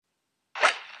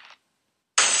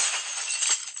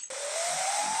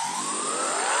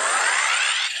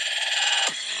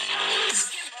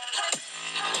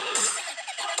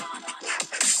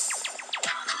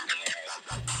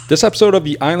This episode of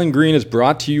the Island Green is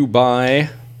brought to you by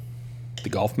the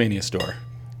Golf Mania Store.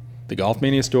 The Golf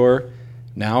Mania Store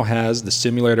now has the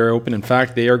simulator open. In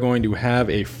fact, they are going to have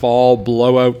a fall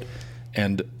blowout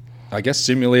and I guess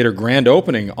simulator grand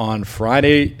opening on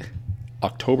Friday,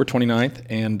 October 29th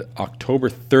and October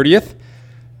 30th.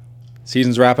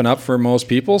 Season's wrapping up for most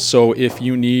people, so if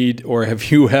you need, or have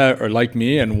you or like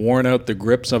me and worn out the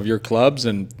grips of your clubs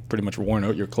and pretty much worn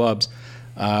out your clubs,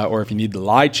 or if you need the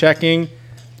lie checking,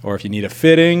 or if you need a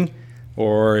fitting,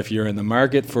 or if you're in the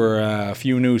market for a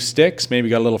few new sticks, maybe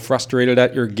got a little frustrated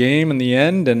at your game in the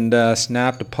end and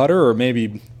snapped a putter or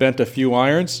maybe bent a few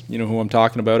irons, you know who I'm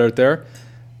talking about out there,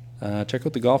 check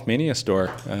out the Golf Mania Store.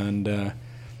 And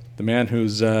the man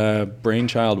whose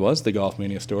brainchild was the Golf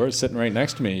Mania Store is sitting right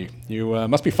next to me. You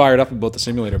must be fired up about the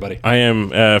simulator, buddy. I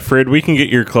am. Fred, we can get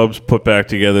your clubs put back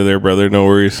together there, brother. No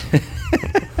worries.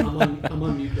 I'm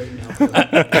on mute right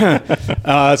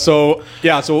now. So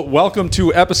welcome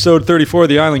to episode 34 of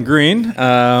the Island Green.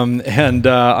 And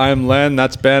I'm Len,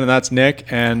 that's Ben, and that's Nick.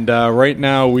 And right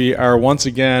now we are once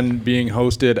again being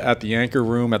hosted at the Anchor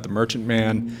Room at the Merchant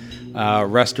Man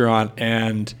restaurant.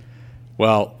 And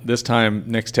well, this time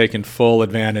Nick's taken full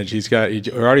advantage. He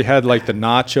already had like the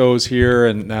nachos here,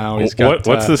 and now he's got.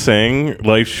 What's the saying?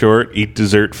 Life's short, eat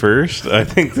dessert first. I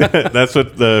think that's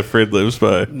what the Fred lives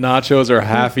by. Nachos are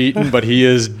half eaten, but he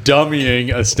is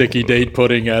dummying a sticky date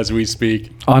pudding as we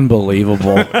speak.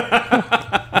 Unbelievable.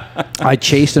 I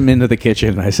chased him into the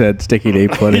kitchen. I said, sticky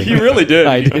date pudding. You really did.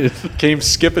 I did. Came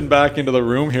skipping back into the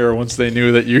room here once they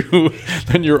knew that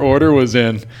your order was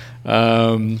in.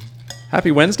 Happy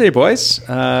Wednesday, boys.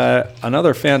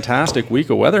 Another fantastic week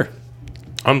of weather.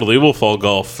 Unbelievable fall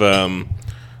golf.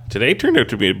 Today turned out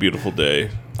to be a beautiful day.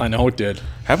 I know it did.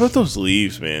 How about those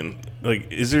leaves, man?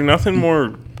 Like, is there nothing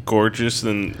more gorgeous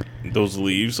than those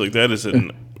leaves? Like, that is a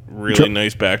really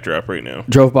nice backdrop right now.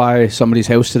 Drove by somebody's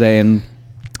house today and,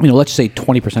 let's say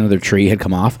 20% of their tree had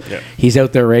come off. Yeah. He's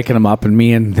out there raking them up, and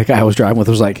me and the guy I was driving with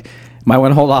was like, might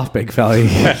want to hold off, big fella.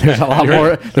 There's a lot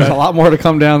more. There's a lot more to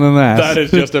come down than that. That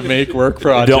is just a make work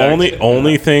project. The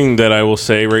only thing that I will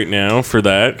say right now for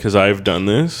that, because I've done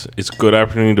this, it's a good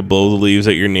opportunity to blow the leaves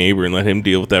at your neighbor and let him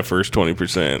deal with that first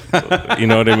 20%. You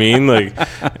know what I mean? Like,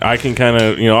 I can kind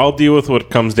of, I'll deal with what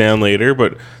comes down later,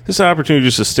 but this is an opportunity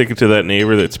just to stick it to that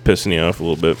neighbor that's pissing you off a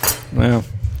little bit. Well,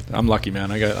 I'm lucky,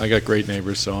 man. I got great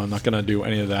neighbors, so I'm not going to do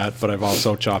any of that. But I've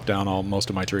also chopped down most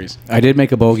of my trees. I did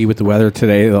make a bogey with the weather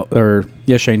today, or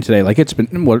yesterday today. Like, it's been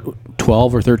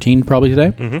 12 or 13 probably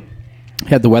today. Mm-hmm.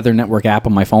 Had the Weather Network app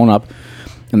on my phone up,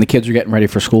 and the kids are getting ready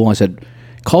for school. I said,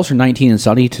 "Calls for 19 and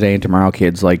sunny today and tomorrow,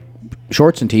 kids. Like,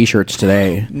 shorts and t-shirts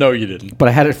today." No, you didn't. But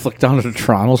I had it flicked on to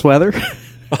Toronto's weather.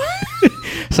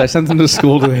 So I sent them to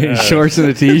school today in shorts and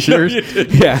a t-shirt. No,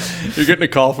 yeah, you're getting a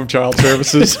call from Child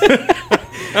Services.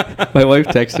 My wife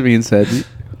texted me and said,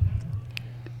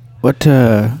 what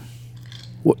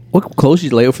clothes did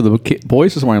you lay out for the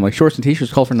boys this morning? I'm like, shorts and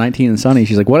t-shirts, call for 19 and sunny.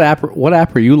 She's like, what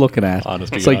app are you looking at?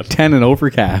 Honest to it's God. like 10 and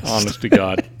overcast. Honest to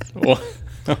God. Well,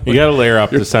 you got to layer up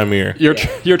this time of year.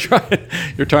 You're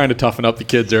trying to toughen up the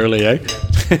kids early, eh?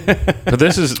 But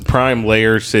this is prime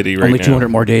layer city right now. Only 200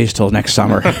 more days till next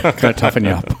summer. Gotta toughen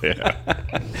you up. Yeah.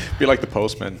 Be like the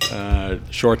postman.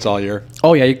 Shorts all year.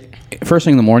 Oh yeah. First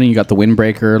thing in the morning, you got the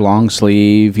windbreaker, long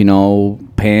sleeve,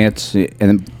 pants,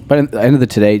 and but at the end of the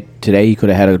today you could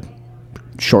have had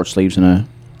a short sleeves and a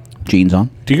jeans on.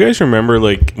 Do you guys remember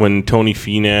like when Tony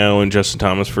Finau and Justin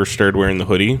Thomas first started wearing the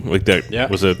hoodie? Like that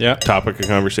was a topic of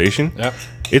conversation. Yeah,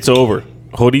 it's over.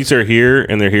 Hoodies are here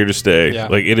and they're here to stay. Yeah.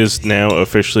 Like, it is now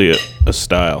officially a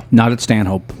style. Not at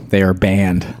Stanhope. They are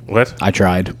banned. What? I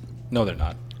tried. No, they're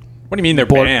not. What do you mean they're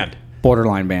banned?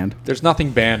 Borderline banned. There's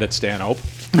nothing banned at Stanhope.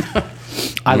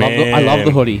 I love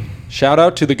the hoodie. Shout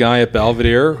out to the guy at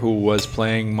Belvedere who was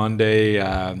playing Monday,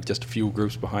 just a few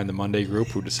groups behind the Monday group,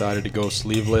 who decided to go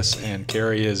sleeveless and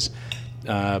carry his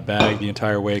bag the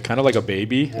entire way, kind of like a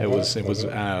baby. It was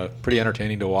pretty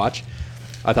entertaining to watch.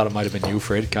 I thought it might have been you,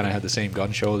 Fred. Kind of had the same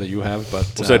gun show that you have,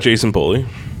 but was that Jason Pulley?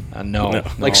 No.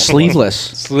 Like sleeveless.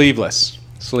 Sleeveless.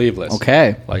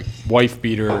 Okay. Like wife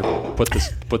beater. Put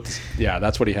this. Yeah,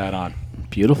 that's what he had on.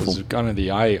 Beautiful. It was kind of the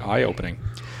eye opening.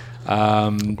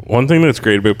 One thing that's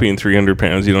great about being 300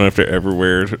 pounds, you don't have to ever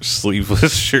wear a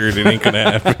sleeveless shirt. It ain't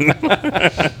gonna happen.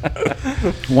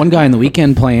 One guy in the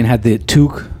weekend playing had the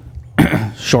toque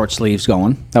short sleeves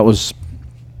going. That was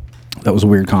a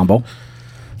weird combo.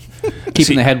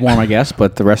 Keeping the head warm, I guess,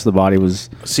 but the rest of the body was...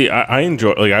 See, I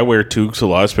enjoy... Like, I wear toques a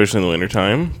lot, especially in the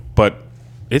wintertime, but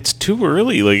it's too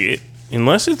early. Like,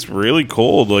 unless it's really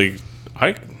cold, like,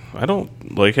 I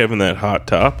don't like having that hot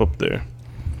top up there.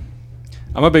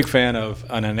 I'm a big fan of,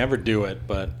 and I never do it,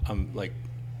 but I'm like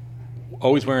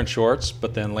always wearing shorts,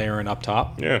 but then layering up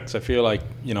top. Yeah. Because I feel like,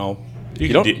 you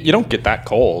don't get that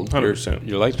cold. 100%.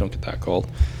 Your legs don't get that cold.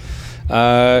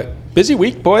 Busy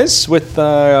week, boys, with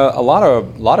a lot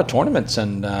of tournaments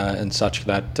and such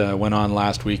that went on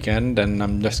last weekend, and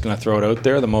I'm just going to throw it out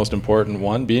there. The most important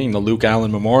one being the Luke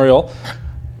Allen Memorial.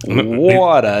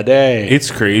 What a day! It's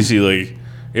crazy. Like,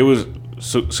 it was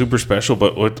super special.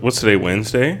 But what's today?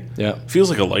 Wednesday. Yeah, feels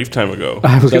like a lifetime ago.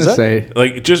 I was going to say,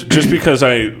 like, just because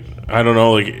I don't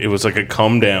know. Like, it was like a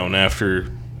come down after.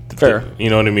 Fair. You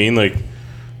know what I mean? Like,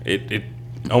 it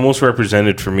almost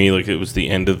represented for me like it was the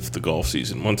end of the golf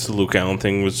season once the Luke Allen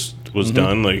thing was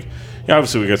done. Like, yeah,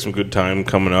 obviously we got some good time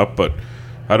coming up, but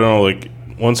I don't know. Like,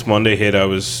 once Monday hit, I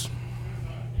was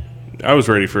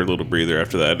ready for a little breather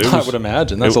after that. I would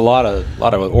imagine that's a lot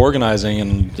of organizing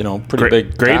and pretty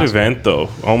big. Great task. event though.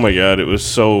 Oh my god, it was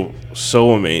so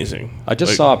amazing. I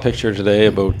just saw a picture today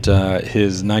about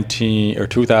his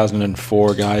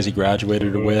 2004 guys he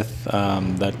graduated with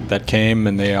that came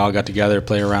and they all got together,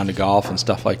 play around to golf and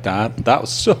stuff like that. That was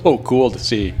so cool to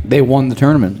see. they won the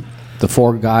tournament. The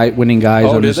four winning guys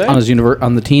on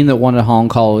the team that won at Holland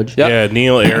College. Yep. Yeah,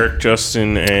 Neil, Eric,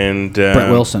 Justin, and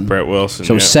Brett Wilson.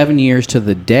 So 7 years to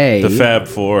the day, the Fab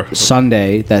Four,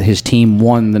 Sunday, that his team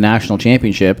won the national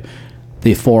championship.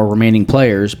 The four remaining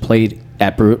players played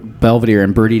at Belvedere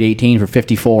and birdied 18 for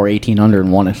 54, 18 under,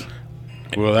 and won it.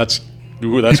 Well, that's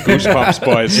goosebumps,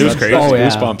 boys. It was crazy.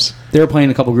 Goosebumps. They were playing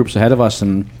a couple groups ahead of us,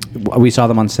 and we saw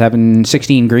them on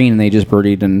 16 green, and they just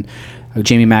birdied. And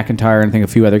Jamie McIntyre and I think a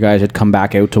few other guys had come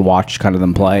back out to watch kind of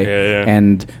them play. Yeah.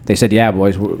 And they said, yeah,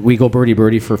 boys, we go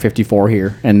birdie for 54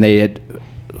 here. And they had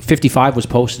 55 was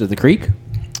posted at the creek.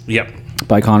 Yep.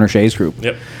 By Connor Shea's group.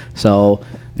 Yep. So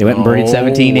they went and birdied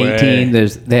 17, way. 18.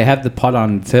 They have the putt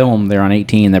on film there on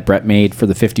 18 that Brett made for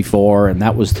the 54, and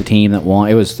that was the team that won.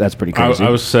 That's pretty crazy. I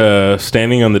was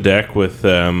standing on the deck with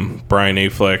Brian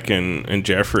Affleck and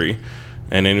Jeffrey,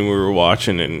 and then we were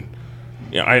watching, and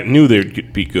I knew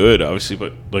they'd be good, obviously,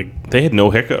 but like they had no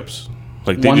hiccups.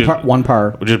 Like they one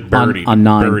par, just birdied, on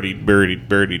 9.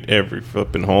 birdied every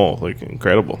flipping hole. Like,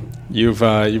 incredible. You've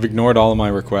ignored all of my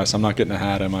requests. I'm not getting a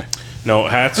hat, am I? No,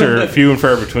 hats are few and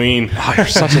far between. Oh, you're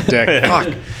such a dick.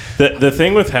 Fuck. The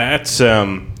thing with hats,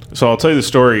 so I'll tell you the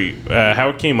story. How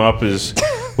it came up is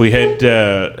we had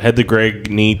the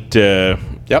Greg Neat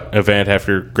event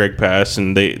after Greg passed,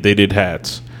 and they did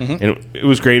hats. Mm-hmm. And it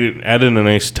was great. It added a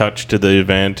nice touch to the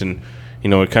event, and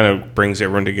it kind of brings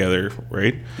everyone together,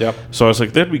 right? Yep. So I was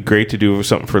like, that'd be great to do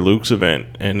something for Luke's event.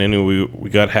 And then we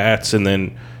got hats, and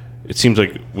then it seems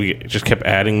like we just kept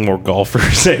adding more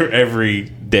golfers every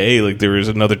day. Like there was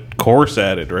another course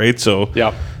added, right? So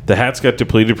the hats got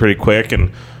depleted pretty quick,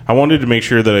 and I wanted to make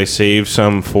sure that I saved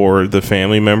some for the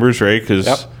family members, right?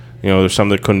 Because there's some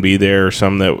that couldn't be there, or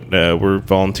some that were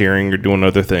volunteering or doing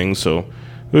other things. So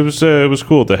it was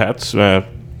cool. The hats,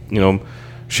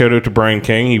 shout out to Brian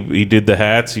King. He did the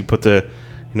hats. He put the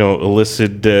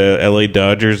illicit LA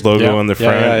Dodgers logo on the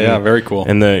front. Yeah, very cool.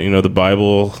 And the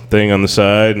Bible thing on the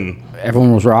side, and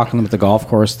everyone was rocking them at the golf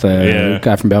course. The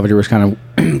guy from Belvedere was kind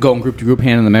of going group to group,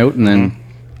 handing them out, and then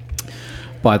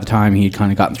by the time he'd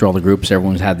kind of gotten through all the groups,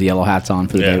 everyone's had the yellow hats on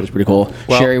for the day. It was pretty cool.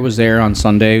 Well, Sherry was there on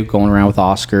Sunday going around with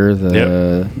Oscar,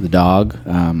 the dog.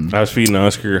 I was feeding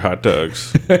Oscar hot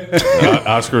dogs.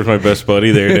 Oscar was my best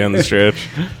buddy there down the stretch.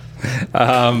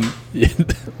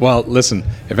 Well, listen,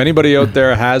 if anybody out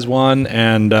there has one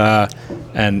and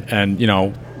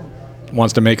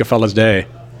wants to make a fella's day,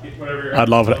 I'd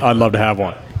love to have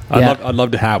one. I'd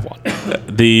love to have one.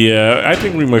 I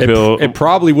think we might be able. It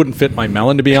probably wouldn't fit my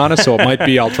melon, to be honest. So it might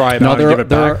be I'll try it out and give it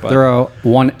back. They're a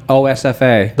one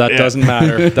OSFA. That doesn't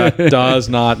matter. That does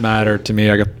not matter to me.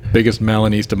 I got the biggest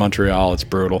melon east of Montreal. It's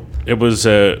brutal. It was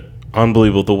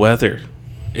unbelievable. The weather.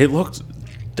 It looked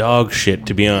dog shit,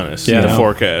 to be honest. In the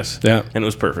forecast. Yeah, and it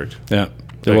was perfect. Yeah,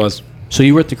 it was. So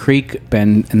you were at the creek,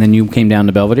 Ben, and then you came down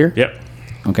to Belvedere. Yep.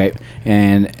 Okay,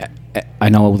 and I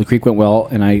know the creek went well,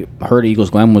 and I heard Eagles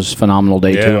Glen was a phenomenal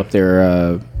day too up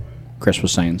there. Chris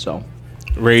was saying so.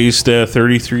 Raised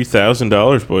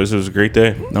 $33,000, boys. It was a great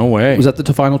day. No way. Was that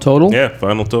the final total? Yeah,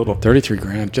 final total. 33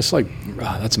 grand. Just like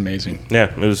that's amazing.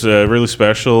 Yeah, it was really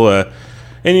special. And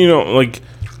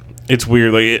it's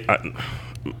weird. Like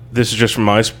this is just from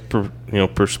my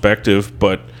perspective,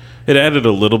 but it added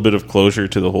a little bit of closure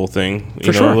to the whole thing.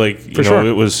 For sure.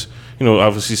 It was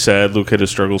obviously sad. Luke had his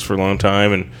struggles for a long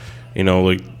time, and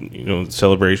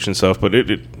celebration stuff. But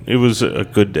it was a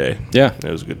good day. Yeah,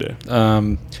 it was a good day.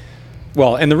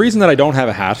 Well, and the reason that I don't have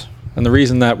a hat And the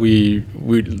reason that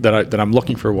that I'm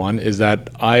looking for one is that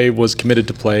I was committed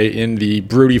to play in the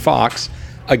BrudyFox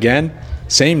again,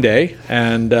 same day,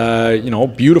 and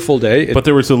beautiful day. But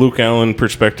there was a Luke Allen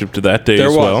perspective to that day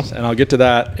as well. And I'll get to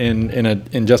that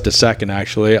in just a second.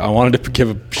 Actually, I wanted to give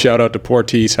a shout out to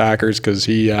Portis Hackers because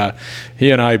he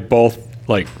and I both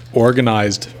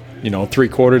organized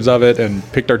 3/4 of it and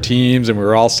picked our teams, and we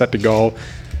were all set to go.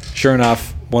 Sure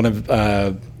enough, one of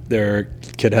their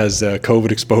kid has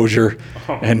COVID exposure,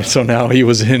 and so now he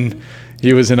was in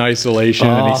isolation,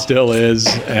 and he still is.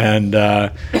 And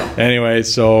anyway,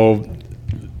 so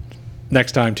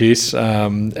next time, Tease.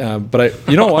 But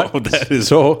you know what? That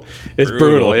is it's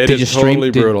brutal. It is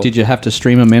totally brutal. Did you have to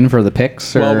stream him in for the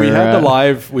picks? Well, we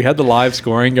had the live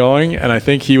scoring going, and I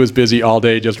think he was busy all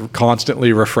day, just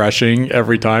constantly refreshing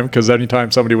every time. Because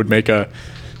anytime somebody would make a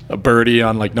birdie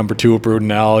on number 2 of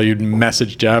Brudenell, you'd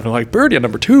message Jeff and birdie on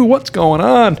number 2, what's going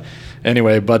on?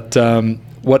 Anyway, but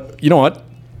what?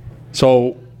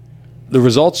 So the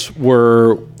results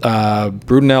were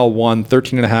Brudenell won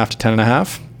 13.5 to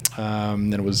 10.5.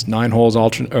 Then it was 9 holes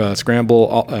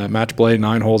scramble match play,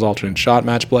 9 holes alternate shot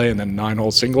match play, and then 9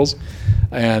 holes singles.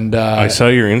 And I saw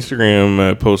your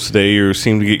Instagram post today. You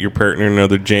seemed to get your partner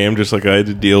another jam, just like I had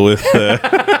to deal with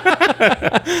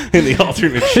in the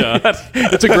alternate shot.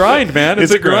 It's a grind, man.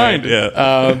 It's a grind.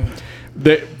 Yeah.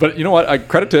 But you know what? I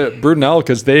credit to Brudenell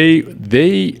because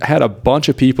they had a bunch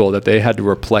of people that they had to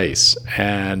replace,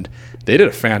 and they did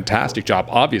a fantastic job.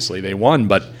 Obviously, they won,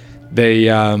 but there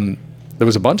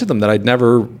was a bunch of them that I'd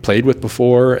never played with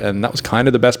before, and that was kind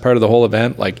of the best part of the whole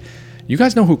event. You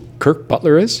guys know who Kirk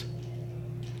Butler is?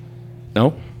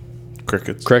 No?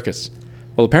 Crickets.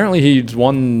 Well, apparently he's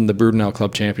won the Brudenell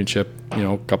Club Championship,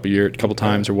 a couple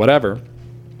times or whatever.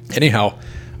 Anyhow,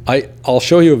 I'll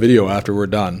show you a video after we're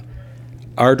done.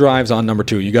 Our drive's on number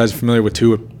 2. You guys are familiar with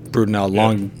 2 at Brudenell,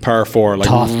 long par 4,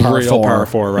 par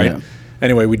 4, right? Yeah.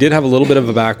 Anyway, we did have a little bit of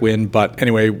a backwind, but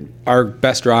anyway, our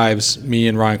best drives, me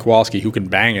and Ryan Kowalski, who can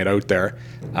bang it out there,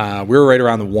 we were right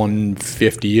around the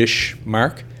 150-ish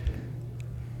mark.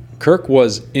 Kirk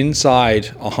was inside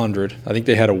 100. I think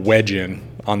they had a wedge in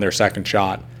on their second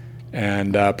shot.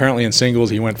 And apparently in singles,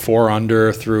 he went 4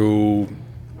 under through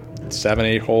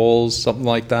 7-8 holes, something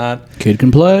like that. Kid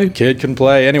can play.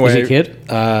 Anyway. Is he a kid?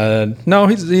 No,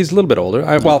 he's a little bit older.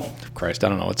 I don't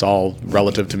know. It's all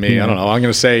relative to me. I don't know. I'm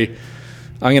going to say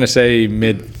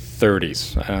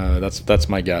mid-30s. That's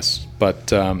my guess.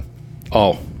 But,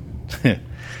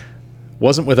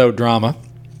 wasn't without drama.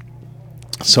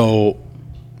 So,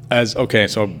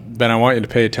 Ben, I want you to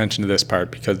pay attention to this part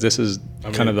because this is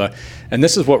and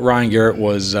this is what Ryan Garrett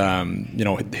was,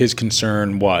 his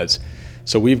concern was.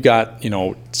 So we've got,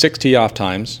 6 tee-off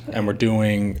times, and we're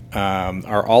doing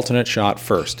our alternate shot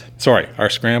first. Sorry, our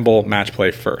scramble match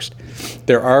play first.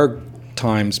 There are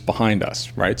times behind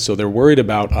us, right? So they're worried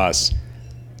about us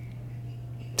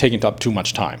taking up too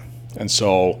much time. And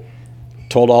so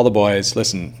told all the boys,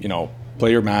 listen,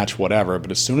 play your match, whatever, but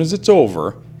as soon as it's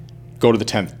over, go to the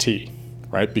 10th tee,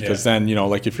 right? Because then,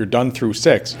 if you're done through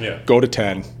 6, go to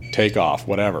 10, take off,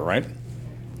 whatever, right?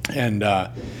 And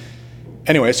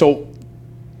anyway, so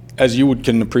as you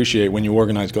can appreciate when you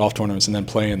organize golf tournaments and then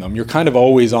play in them, you're kind of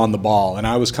always on the ball. And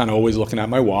I was kind of always looking at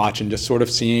my watch and just sort of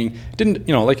seeing,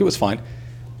 it was fine.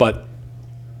 But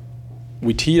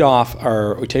we teed off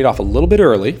a little bit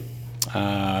early.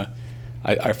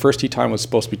 Our first tee time was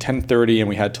supposed to be 10:30 and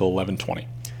we had till 11:20.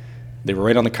 They were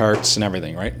right on the carts and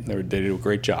everything, right? They did a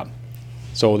great job.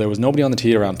 So there was nobody on the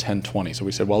tee around 10:20. So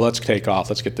we said, well, let's take off.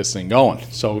 Let's get this thing going.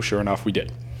 So sure enough, we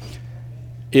did.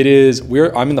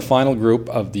 I'm in the final group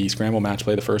of the scramble match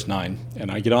play, the first 9, and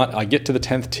I get to the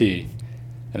 10th tee,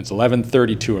 and it's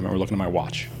 11:32. I remember looking at my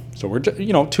watch. So we're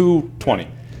 2:20,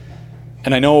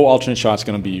 and I know alternate shot's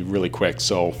going to be really quick,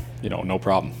 so no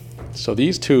problem. So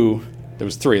these 2, there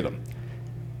was 3 of them,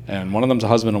 and one of them's a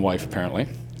husband and wife apparently,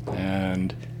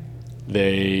 and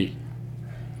the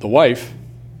wife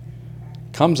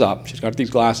comes up. She's got these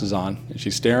glasses on, and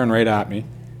she's staring right at me,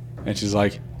 and she's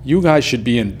like, you guys should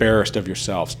be embarrassed of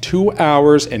yourselves. 2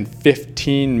 hours and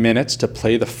 15 minutes to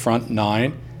play the front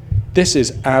 9. This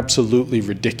is absolutely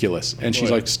ridiculous. And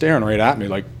she's staring right at me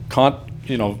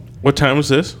What time was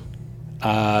this?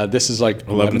 This is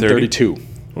 11:32.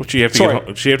 Well, she have to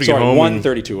get home.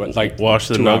 1:32. Wash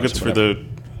the nuggets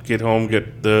get home,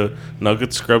 get the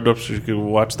nuggets scrubbed up so you could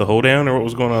watch the hoedown, or what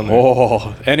was going on there?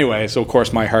 Oh, anyway, so of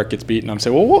course my heart gets beaten. I'm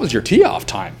saying, well, what was your tee-off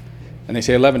time? And they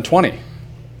say 11:20.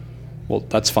 Well,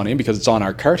 that's funny because it's on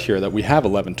our cart here that we have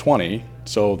 11:20,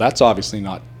 so that's obviously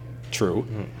not true.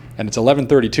 Mm-hmm. And it's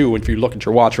 11:32 if you look at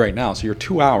your watch right now, so you're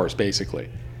 2 hours basically.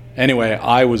 Anyway,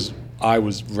 I was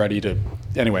ready to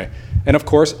anyway, and of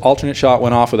course, alternate shot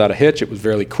went off without a hitch. It was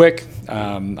fairly quick.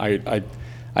 I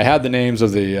had the names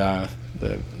of the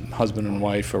husband and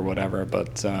wife or whatever,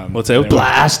 but let's out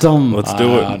blast them. Let's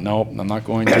do it. No, I'm not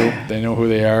going to. They know who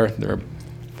they are. They're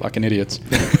fucking idiots.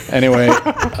 Anyway,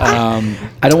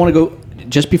 I don't want to go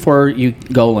just before you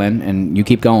go, Lynn, and you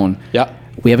keep going. Yeah.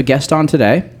 We have a guest on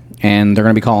today, and they're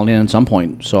going to be calling in at some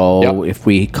point. So if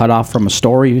we cut off from a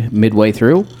story midway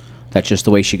through, that's just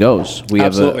the way she goes. We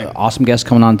Absolutely. have an awesome guest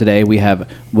coming on today. We have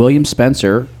William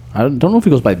Spencer. I don't know if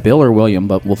he goes by Bill or William,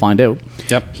 but we'll find out.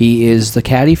 Yep. He is the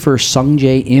caddy for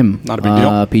Sungjae Im. Not a big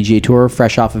deal. PGA Tour,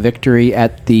 fresh off a victory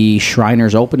at the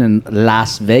Shriners Open in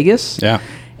Las Vegas. Yeah.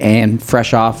 And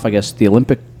fresh off, I guess, the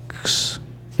Olympics.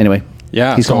 Anyway.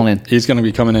 Yeah, he's calling in. He's going to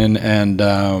be coming in, and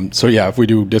so if we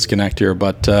do disconnect here,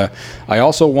 but I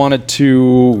also wanted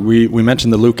to. We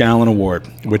mentioned the Luke Allen Award,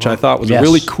 which I thought was a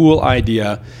really cool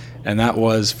idea, and that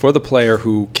was for the player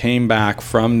who came back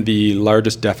from the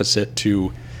largest deficit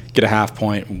to get a half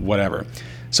point, whatever.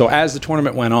 So as the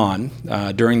tournament went on,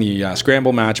 during the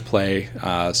scramble match play,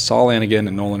 Saul Lanigan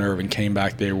and Nolan Irvin came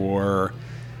back. They were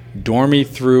dormy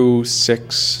through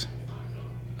 6-7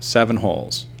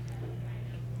 holes.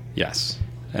 Yes,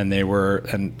 and they were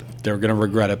going to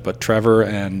regret it. But Trevor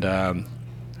and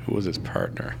who was his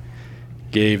partner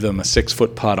gave them a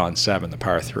 6-foot putt on 7, the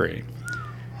par 3.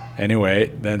 Anyway,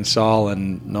 then Saul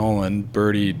and Nolan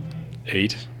birdied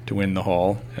 8 to win the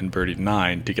hole and birdied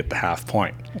 9 to get the half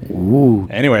point. Ooh.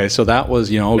 Anyway, so that was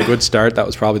a good start. That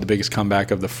was probably the biggest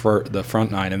comeback of the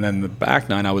front 9, and then the back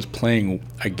 9. I was playing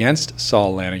against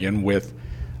Saul Lanigan with.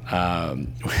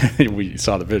 We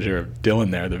saw the video of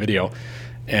Dylan there, the video.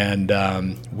 And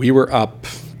we were up,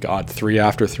 3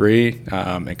 after 3,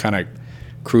 and kind of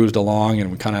cruised along, and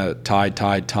we kind of tied.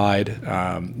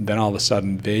 Then all of a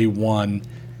sudden, they won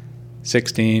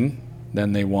 16,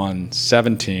 then they won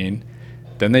 17,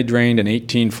 then they drained an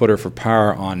 18-footer for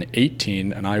par on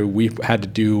 18, and we had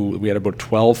about a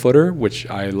 12-footer, which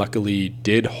I luckily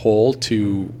did hole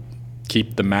to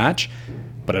keep the match,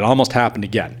 but it almost happened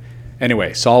again.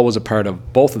 Anyway, Saul was a part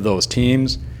of both of those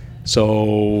teams.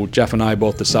 So Jeff and I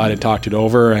both decided, talked it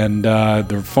over, and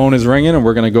the phone is ringing, and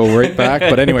we're going to go right back.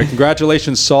 But anyway,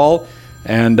 congratulations, Saul.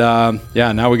 And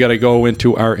now we got to go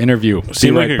into our interview.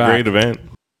 Seemed like a great event.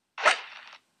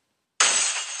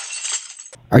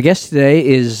 Our guest today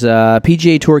is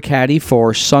PGA Tour caddy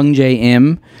for Sungjae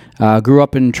Im. Grew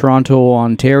up in Toronto,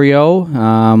 Ontario.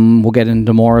 We'll get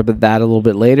into more about that a little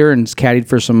bit later. And it's caddied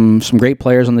for some great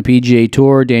players on the PGA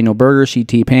Tour, Daniel Berger,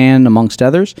 CT Pan, amongst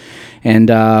others.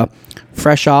 And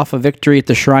fresh off a victory at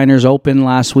the Shriners Open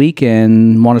last week,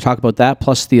 and want to talk about that,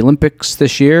 plus the Olympics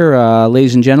this year.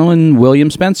 Ladies and gentlemen,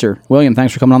 William Spencer. William,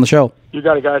 thanks for coming on the show. You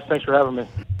got it, guys. Thanks for having me.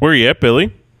 Where are you at,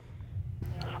 Billy?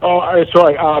 Oh,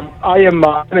 sorry. I'm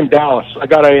in Dallas. I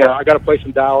got a place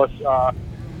in Dallas.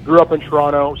 Grew up in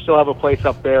Toronto. Still have a place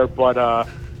up there, but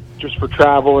just for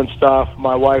travel and stuff,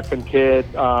 my wife and kid,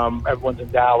 everyone's in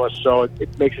Dallas, so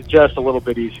it makes it just a little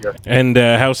bit easier. And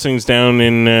how's things down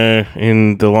in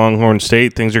the Longhorn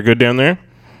State? Things are good down there?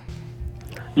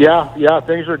 Yeah,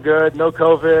 things are good. No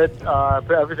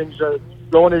COVID. Everything's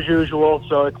going as usual.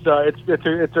 So it's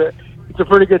a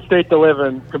pretty good state to live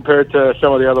in compared to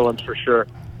some of the other ones for sure.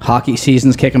 Hockey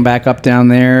season's kicking back up down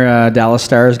there. Dallas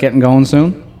Stars getting going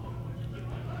soon.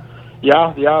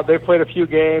 Yeah, they played a few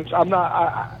games.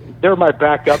 They're my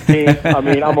backup team. I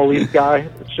mean, I'm a Leaf guy,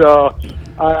 so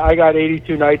I got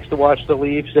 82 nights to watch the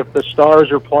Leafs. If the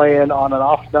Stars are playing on an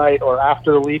off night or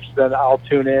after the Leafs, then I'll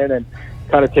tune in and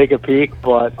kind of take a peek.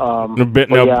 But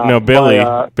Billy.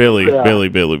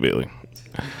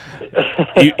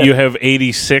 You have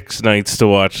 86 nights to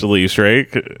watch the Leafs, right?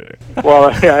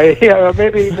 Well, yeah,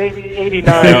 maybe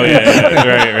 89. Oh,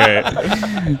 yeah, right.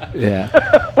 Yeah.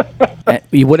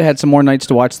 You would have had some more nights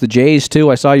to watch the Jays,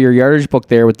 too. I saw your yardage book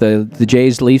there with the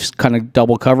Jays-Leafs kind of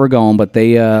double cover going, but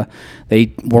they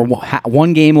were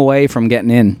one game away from getting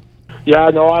in. Yeah,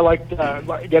 no, I like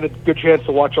get a good chance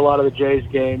to watch a lot of the Jays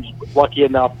games. Lucky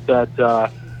enough that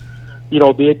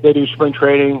they do spring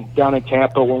training down in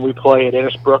Tampa when we play at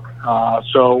Innisbrook.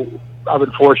 So I've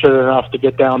been fortunate enough to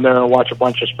get down there and watch a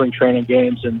bunch of spring training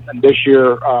games. And this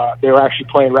year they were actually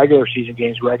playing regular season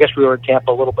games. Where I guess we were in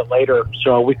Tampa a little bit later,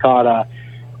 so we caught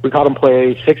them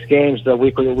play 6 games the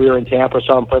week we were in Tampa.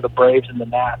 Saw them play the Braves and the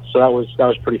Nats. So that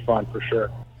was pretty fun for sure.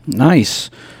 Nice.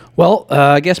 Well,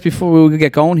 I guess before we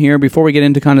get going here, before we get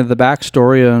into kind of the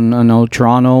backstory on I know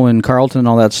Toronto and Carleton and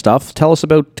all that stuff, tell us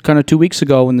about kind of 2 weeks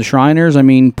ago in the Shriners. I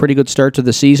mean, pretty good start to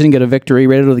the season, get a victory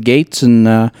right out of the gates, and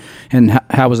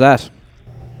how was that?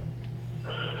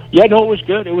 Yeah, no, it was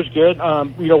good. It was good.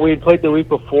 We had played the week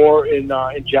before in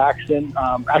Jackson.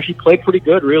 Actually played pretty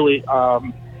good, really.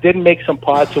 Didn't make some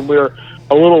putts, and we were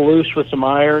a little loose with some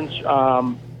irons.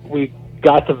 We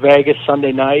got to Vegas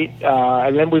Sunday night,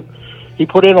 and then he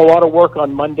put in a lot of work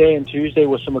on Monday and Tuesday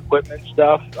with some equipment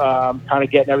stuff, kind of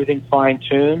getting everything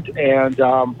fine-tuned, and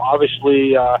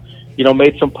obviously,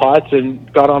 made some putts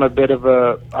and got on a bit of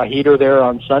a heater there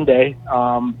on Sunday,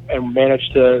 and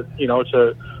managed to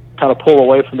kind of pull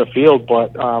away from the field.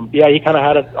 But he kind of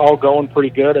had it all going pretty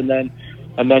good, and then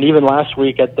even last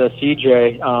week at the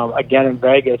CJ, again in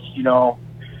Vegas,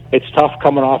 it's tough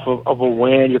coming off of a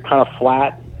win. You're kind of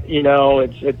flat,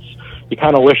 it's you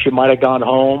kind of wish you might have gone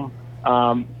home.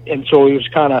 And so he was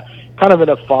kind of in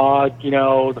a fog,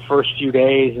 the first few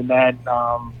days, and then,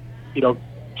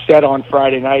 said on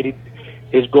Friday night,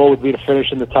 his goal would be to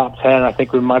finish in the top 10. I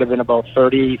think we might have been about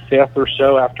 35th or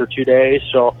so after 2 days.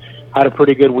 So had a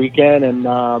pretty good weekend, and,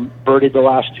 birdied the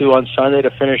last two on Sunday to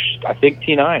finish, I think,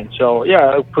 T9. So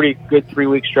yeah, a pretty good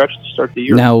 3-week stretch to start the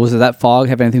year. Now, was that fog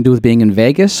have anything to do with being in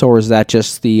Vegas, or is that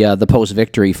just the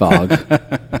post-victory fog?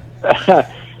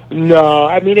 No,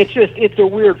 I mean, it's a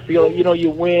weird feeling. You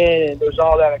win, and there's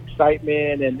all that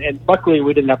excitement, and luckily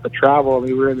we didn't have to travel. I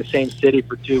mean, we were in the same city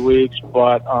for 2 weeks,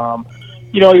 but,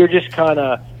 you're just kind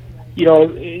of,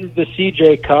 the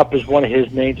CJ Cup is one of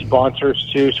his main sponsors,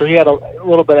 too, so he had a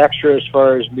little bit extra as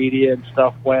far as media and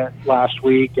stuff went last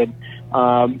week, and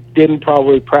didn't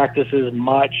probably practice as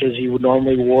much as he would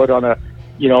normally would on a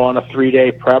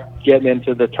 3-day prep getting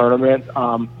into the tournament.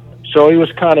 So he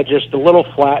was kind of just a little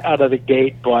flat out of the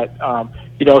gate, but,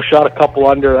 shot a couple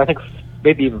under, I think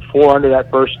maybe even 4 under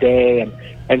that first day,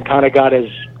 and kind of got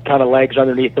his kind of legs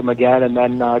underneath him again, and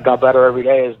then got better every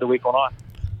day as the week went on.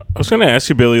 I was going to ask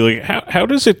you, Billy, like, how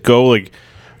does it go? Like,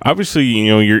 obviously,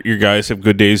 your guys have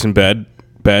good days and bad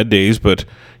days, but,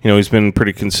 he's been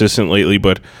pretty consistent lately,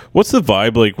 but what's the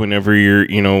vibe like whenever you're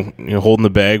holding the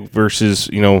bag versus,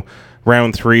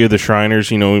 round 3 of the Shriners,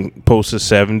 posts a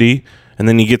 70, and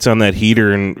then he gets on that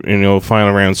heater and,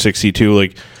 final round 62.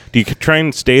 Like, do you try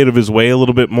and stay out of his way a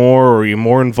little bit more, or are you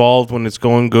more involved when it's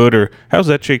going good, or how's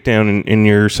that shake down in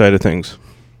your side of things?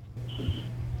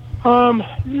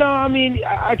 No, I mean,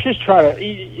 I just try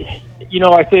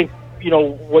to, I think,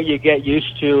 what you get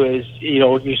used to is,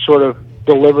 you sort of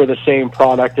deliver the same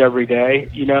product every day.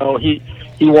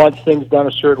 He wants things done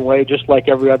a certain way, just like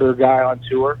every other guy on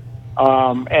tour.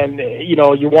 And,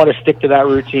 you want to stick to that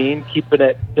routine, keeping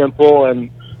it simple, and,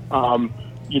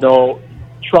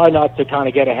 try not to kind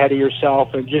of get ahead of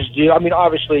yourself and just do, I mean,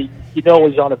 obviously, he's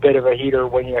on a bit of a heater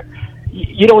when you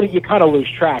kind of lose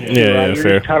track. Yeah, right?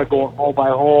 You're just kind of going hole by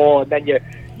hole, and then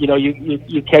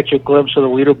you catch a glimpse of the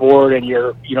leaderboard, and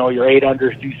you're 8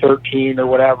 under through 13 or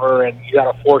whatever, and you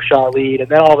got a 4-shot lead, and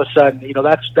then all of a sudden,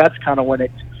 that's kind of when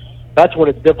that's when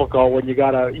it's difficult, when you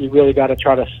really gotta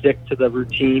try to stick to the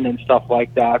routine and stuff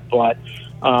like that. But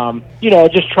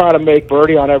just try to make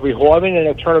birdie on every hole. I mean, in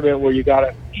a tournament where you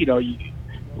gotta,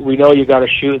 we know you gotta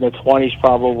shoot in the 20s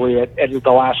probably at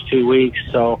the last 2 weeks,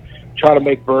 so try to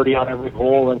make birdie on every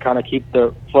hole and kind of keep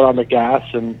the foot on the gas,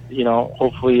 and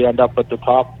hopefully end up at the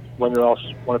top when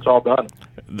it's all done.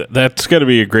 That's got to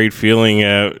be a great feeling.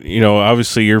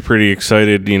 Obviously you're pretty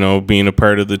excited, being a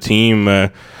part of the team.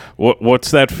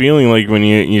 What's that feeling like when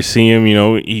you see him?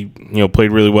 He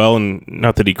played really well, and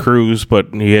not that he cruised,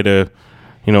 but he had a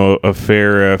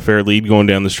fair lead going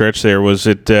down the stretch there. Was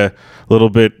it a little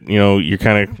bit, you're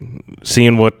kind of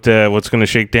seeing what's going to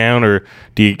shake down, or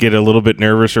do you get a little bit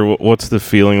nervous, or what's the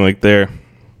feeling like there?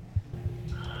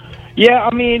 Yeah,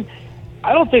 I mean,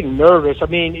 I don't think nervous. I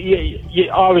mean, you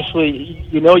obviously,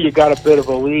 you got a bit of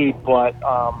a lead, but,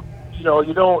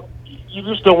 you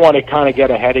just don't want to kind of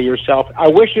get ahead of yourself. I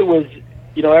wish it was,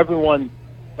 everyone,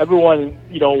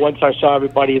 once I saw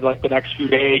everybody like the next few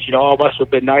days, it must have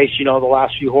been nice, the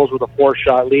last few holes with a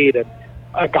 4-shot lead, and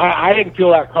I didn't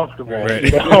feel that comfortable.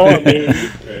 Right. I mean,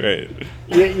 right.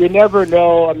 You never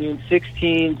know. I mean,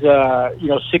 16's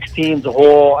a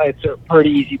hole. It's a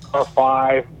pretty easy par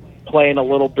 5, playing a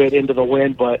little bit into the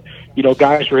wind, but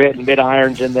guys were hitting mid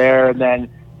irons in there, and then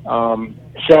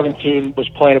 17 was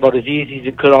playing about as easy as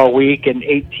it could all week, and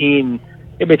 18,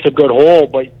 it's a good hole,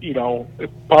 but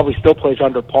it probably still plays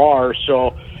under par.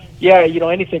 So yeah,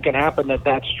 anything can happen at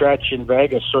that stretch in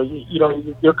Vegas. So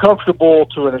you're comfortable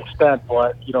to an extent,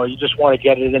 but you just want to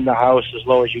get it in the house as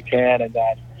low as you can, and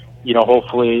then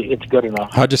hopefully it's good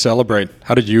enough. How'd you celebrate?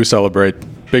 How did you celebrate?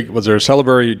 Was there a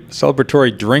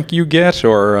celebratory drink you get,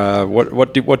 or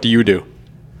what do you do?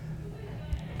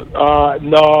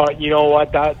 No, you know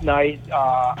what? That night,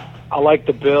 I like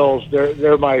the Bills.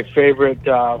 They're my favorite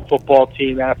football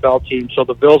team, NFL team. So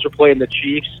the Bills are playing the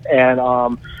Chiefs, and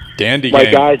Dandy my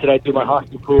game. guys that I do my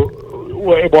hockey pool.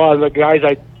 Well, the guys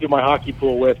I do my hockey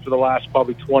pool with for the last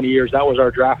probably 20 years. That was our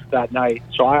draft that night.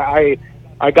 So I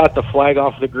got the flag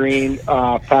off the green,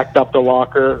 packed up the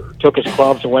locker, took his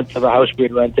clubs, and went to the house we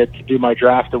had rented to do my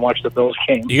draft and watch the Bills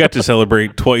game. You got to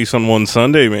celebrate twice on one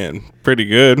Sunday, man. Pretty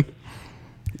good.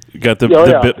 You got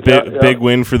the big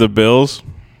win for the Bills.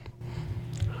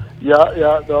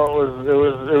 Yeah. No,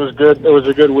 it was good. It was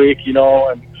a good week, and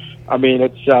I mean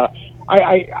it's.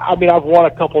 I mean I've won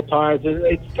a couple times.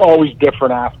 It's always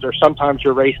different after. Sometimes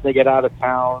you're racing to get out of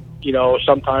town.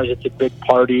 Sometimes it's a big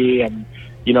party and.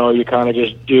 You kind of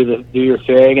just do your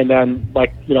thing, and then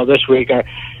this week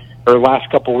or last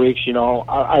couple of weeks,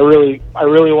 I really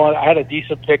want. I had a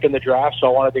decent pick in the draft, so I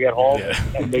wanted to get home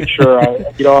and make sure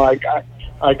I got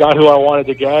who I wanted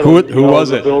to get. Who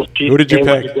was it? Who did you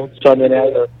pick? Sunday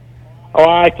night.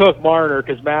 I took Marner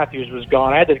because Matthews was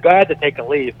gone. I had to take a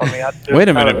leave. I mean, wait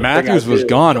a minute, Matthews was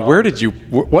gone. So. Where did you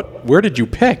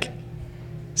pick?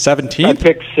 17th? I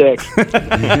picked 6.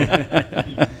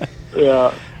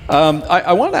 Yeah.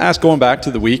 I wanted to ask, going back to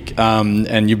the week,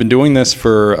 and you've been doing this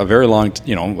for a very long,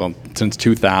 since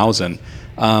 2000.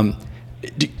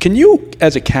 Can you,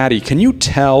 as a caddy,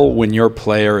 tell when your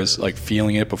player is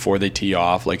feeling it before they tee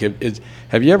off?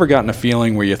 Have you ever gotten a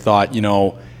feeling where you thought, you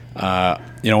know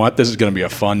what, this is going to be a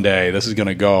fun day, this is going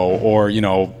to go, or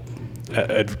on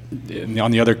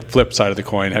the other flip side of the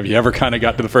coin, have you ever kind of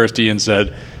got to the first tee and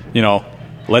said,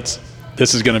 this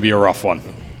is going to be a rough one?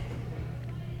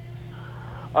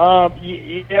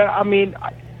 Yeah, I mean,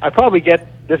 I probably get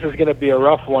this is going to be a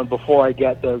rough one before I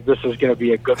get this is going to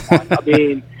be a good one. I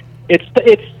mean, it's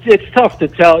tough to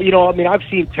tell. I mean, I've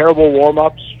seen terrible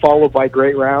warm-ups followed by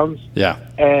great rounds. Yeah.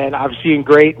 And I've seen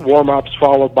great warm-ups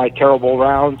followed by terrible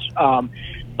rounds.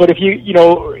 But if you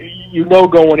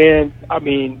going in, I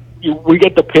mean, we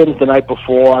get the pins the night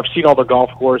before. I've seen all the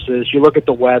golf courses. You look at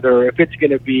the weather. If it's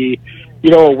going to be,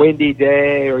 a windy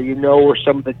day, or where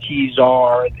some of the tees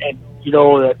are, and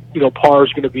that par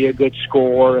is going to be a good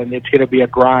score and it's going to be a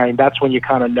grind. That's when you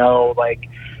kind of know,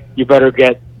 you better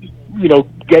get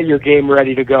your game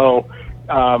ready to go.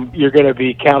 You're going to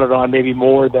be counted on maybe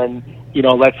more than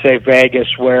let's say Vegas,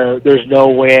 where there's no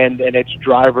wind and it's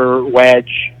driver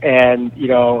wedge, and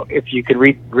if you can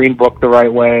read Green Book the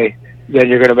right way, then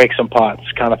you're going to make some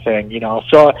putts, kind of thing.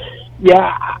 So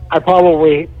yeah, I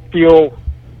probably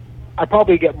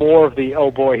get more of the, oh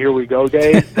boy, here we go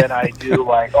days than I do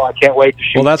I can't wait to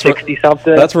shoot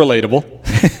 60-something. That's relatable.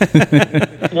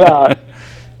 Yeah.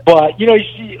 But,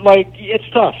 it's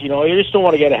tough, you just don't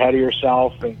want to get ahead of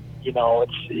yourself. And,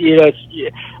 it's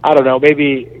I don't know,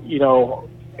 maybe,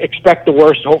 expect the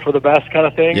worst, hope for the best kind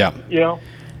of thing. Yeah.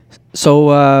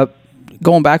 So,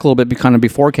 going back a little bit, kind of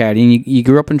before caddying, you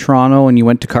grew up in Toronto and you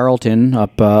went to Carleton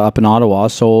up in Ottawa.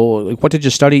 So, what did you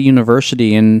study at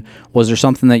university, and was there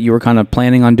something that you were kind of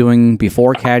planning on doing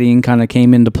before caddying kind of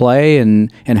came into play,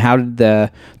 and how did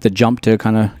the jump to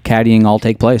kind of caddying all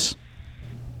take place?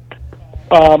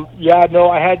 I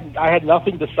had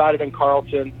nothing decided in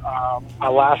Carleton. I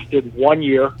lasted 1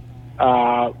 year,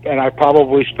 and I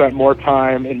probably spent more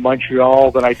time in Montreal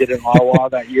than I did in Ottawa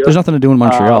that year. There's nothing to do in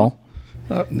Montreal.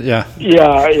 Yeah.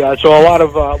 So a lot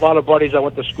of buddies I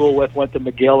went to school with went to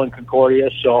McGill and Concordia,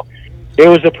 so it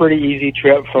was a pretty easy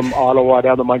trip from Ottawa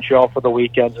down to Montreal for the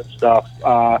weekends and stuff.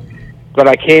 But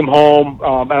I came home,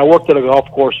 and I worked at a golf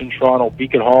course in Toronto,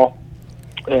 Beacon Hall,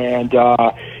 and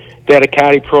they had a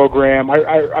caddy program.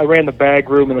 I ran the bag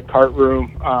room and the cart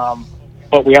room,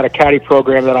 but we had a caddy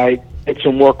program that I did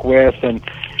some work with, and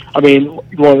I mean,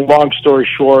 long story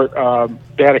short,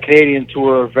 they had a Canadian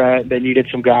Tour event. They needed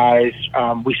some guys.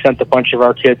 We sent a bunch of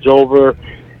our kids over,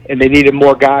 and they needed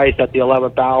more guys at the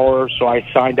 11th hour, so I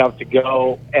signed up to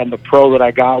go, and the pro that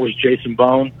I got was Jason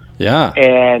Bone. Yeah.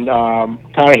 And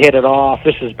kind of hit it off.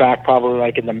 This is back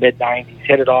probably in the mid-'90s.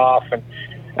 Hit it off, and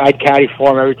I'd caddy for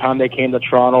them every time they came to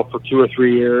Toronto for 2 or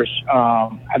 3 years.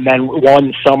 And then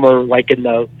one summer, might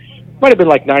have been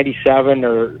 97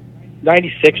 or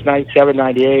 96, 97,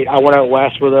 98, I went out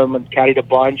west with him and caddied a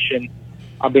bunch, and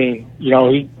I mean,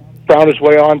 he found his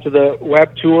way onto the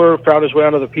Web Tour, found his way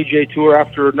onto the PGA Tour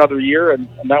after another year, and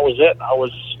that was it.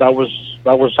 That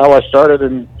was how I started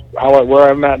and where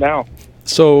I'm at now.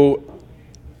 So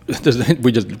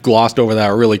we just glossed over that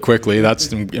really quickly.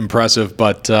 That's impressive,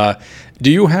 but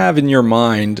do you have in your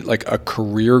mind a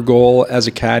career goal as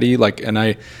a caddy? And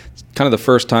I kind of the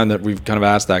first time that we've kind of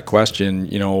asked that question,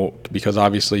 because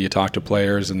obviously you talk to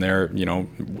players and they're,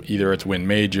 either it's win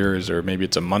majors or maybe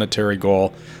it's a monetary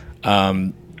goal.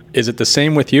 Is it the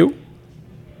same with you?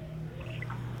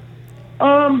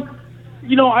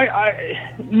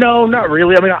 No, not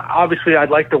really. I mean, obviously, I'd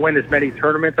like to win as many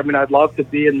tournaments. I mean, I'd love to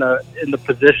be in the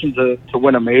position to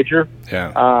win a major.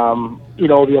 Yeah.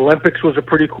 The Olympics was a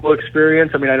pretty cool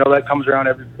experience. I mean, I know that comes around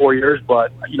every 4 years,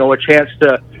 but a chance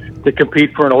to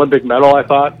compete for an Olympic medal, I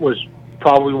thought was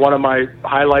probably one of my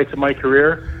highlights of my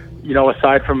career.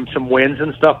 Aside from some wins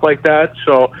and stuff like that.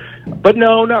 So, but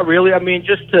no, not really. I mean,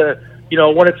 just to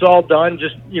when it's all done,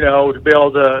 just to be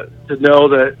able to know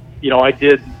that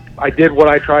I did what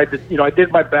I tried to, I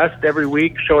did my best every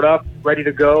week, showed up, ready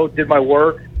to go, did my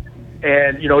work,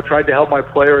 and, tried to help my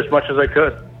player as much as I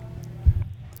could.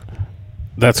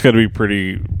 That's got to be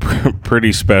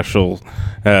pretty special,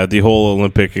 the whole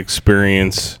Olympic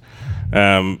experience.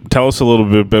 Tell us a little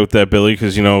bit about that, Billy,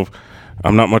 because,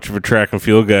 I'm not much of a track and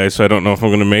field guy, so I don't know if I'm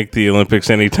going to make the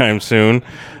Olympics anytime soon.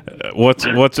 What's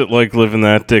it like living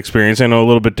that experience? I know a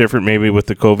little bit different maybe with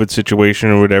the COVID situation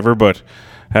or whatever, but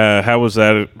how was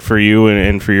that for you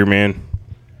and for your man?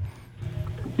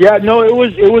 Yeah, no, it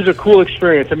was a cool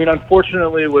experience. I mean,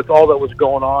 unfortunately, with all that was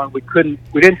going on, we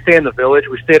didn't stay in the village.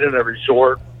 We stayed in a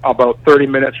resort about 30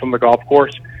 minutes from the golf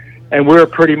course, and we were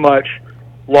pretty much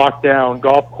locked down,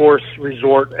 golf course,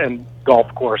 resort, and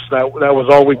golf course. That was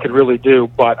all we could really do.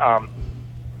 But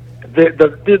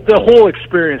the whole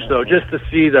experience, though, just to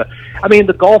see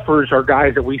the golfers are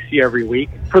guys that we see every week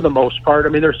for the most part. I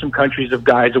mean, there's some countries of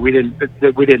guys that we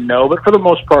didn't know, but for the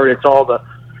most part, it's all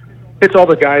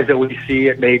the guys that we see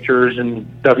at majors and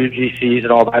WGCs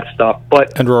and all that stuff.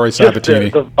 But and Rory Sabatini.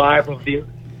 The vibe of the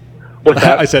what's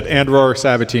that? I said and Rory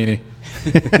Sabatini.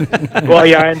 Well,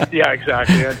 yeah,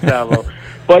 exactly, and Savo.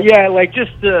 But yeah, like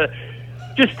just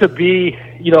to be,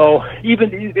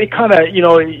 even it kind of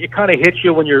hits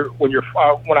you when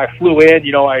when I flew in,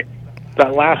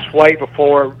 that last flight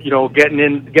before, getting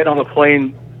on the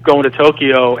plane going to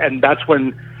Tokyo, and that's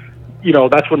when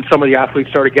some of the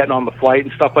athletes started getting on the flight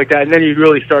and stuff like that, and then you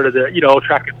really started to,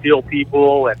 track and field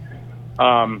people and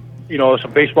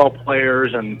some baseball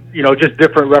players and just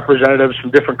different representatives from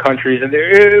different countries, and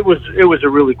it was a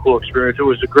really cool experience. It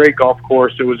was a great golf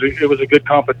course. It was a good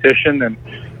competition, and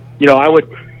I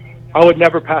would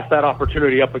never pass that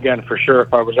opportunity up again for sure.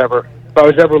 If I was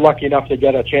ever lucky enough to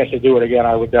get a chance to do it again,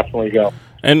 I would definitely go.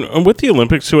 And with the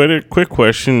Olympics, so I had a quick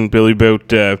question, Billy,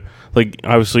 about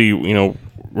obviously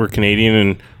we're Canadian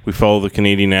and we follow the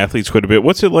Canadian athletes quite a bit.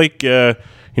 What's it like?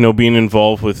 Being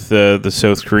involved with the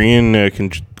South Korean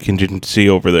contingency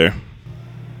over there.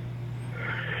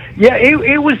 Yeah,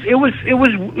 it was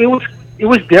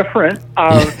different.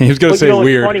 He was going to say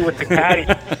weird. Funny with the Caddie.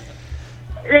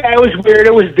 Yeah, it was weird.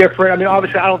 It was different. I mean,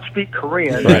 obviously, I don't speak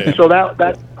Korean, right. So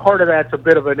that part of that's a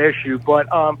bit of an issue. But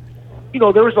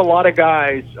there was a lot of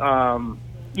guys.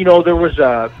 There was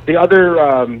the other,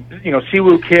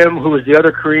 Siwoo Kim, who was the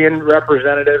other Korean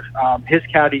representative. His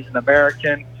caddy's an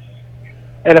American.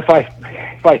 And if I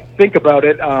think about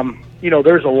it,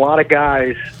 there's a lot of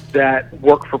guys that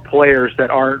work for players that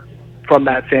aren't from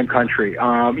that same country.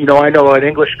 I know an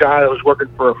English guy that was working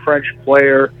for a French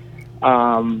player.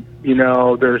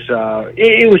 There's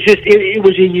it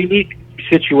was a unique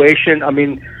situation. I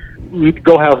mean, we'd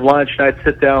go have lunch and I'd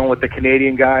sit down with the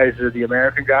Canadian guys or the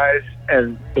American guys,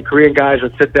 and the Korean guys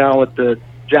would sit down with the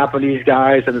Japanese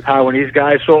guys and the Taiwanese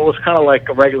guys. So it was kind of like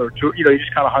a regular tour. You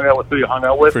just kind of hung out with who you hung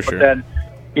out with. For but sure. Then,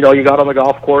 you got on the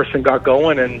golf course and got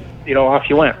going, and off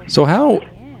you went. So how?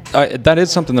 That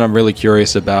is something that I'm really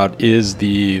curious about. Is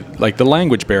the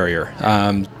language barrier?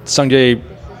 Sungjae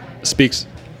speaks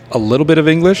a little bit of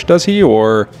English, does he?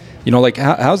 Or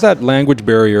how's that language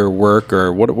barrier work?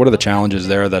 Or what are the challenges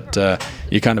there that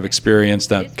you kind of experience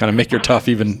that kind of make your job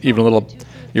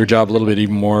a little bit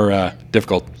even more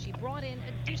difficult?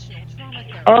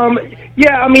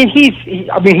 Yeah, I mean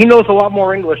he knows a lot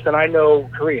more English than I know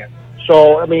Korean.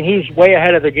 So I mean he's way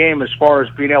ahead of the game as far as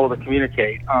being able to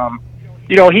communicate.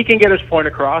 He can get his point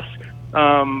across.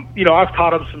 I've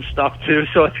taught him some stuff too,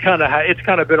 so it's kind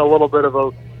of been a little bit of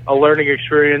a learning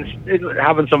experience,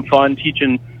 having some fun,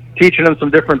 teaching him some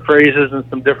different phrases and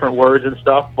some different words and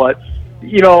stuff. But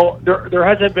there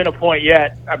hasn't been a point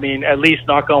yet. I mean, at least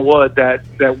knock on wood, that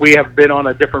we have been on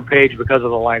a different page because of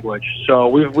the language. So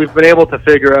we've been able to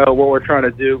figure out what we're trying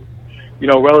to do,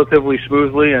 relatively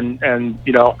smoothly, and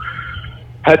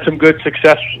had some good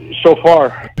success so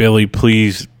far. Billy,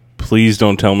 please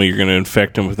don't tell me you're going to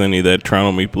infect him with any of that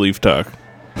Toronto Maple Leaf talk.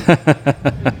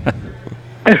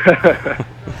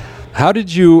 How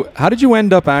did you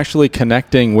end up actually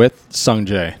connecting with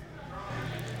Sungjae?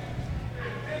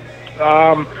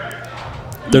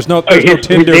 There's no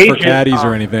Tinder for caddies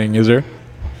or anything, is there?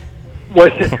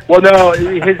 Well, no.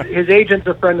 His agent's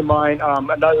a friend of mine,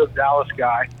 another Dallas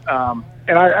guy.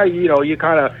 I you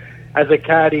kind of, as a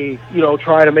caddy,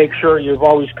 try to make sure you've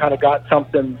always kind of got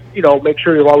something, make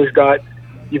sure you've got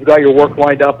your work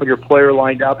lined up and your player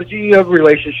lined up. But you have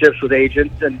relationships with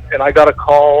agents, and I got a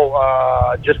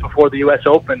call just before the U.S.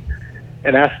 Open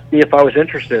and asked me if I was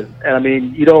interested. And I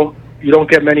mean, you don't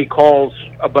get many calls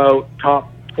about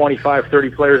top 25, 30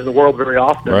 players in the world very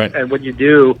often. Right. And when you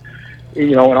do,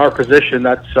 in our position,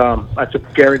 that's a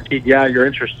guaranteed, yeah, you're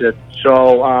interested.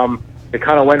 So it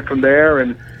kind of went from there,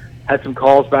 and had some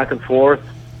calls back and forth,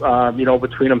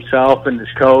 between himself and his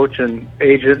coach and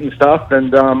agent and stuff.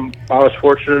 And I was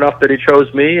fortunate enough that he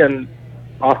chose me, and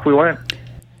off we went.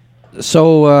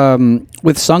 So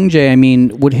with Sungjae, I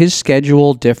mean, would his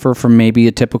schedule differ from maybe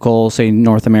a typical, say,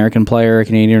 North American player,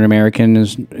 Canadian American,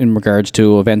 in regards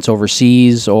to events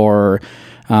overseas, or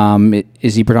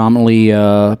is he predominantly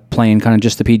playing kind of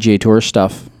just the PGA Tour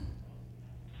stuff?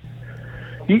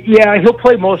 Yeah, he'll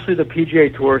play mostly the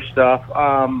PGA Tour stuff.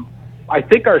 I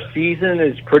think our season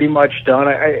is pretty much done.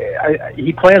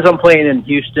 He plans on playing in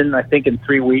Houston, I think, in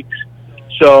 3 weeks.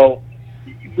 So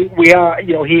we are,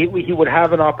 he would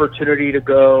have an opportunity to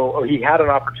go, or he had an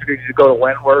opportunity to go to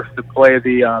Wentworth to play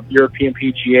the European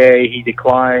PGA. He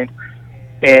declined,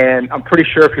 and I'm pretty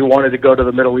sure if he wanted to go to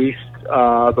the Middle East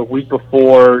the week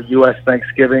before U.S.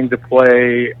 Thanksgiving to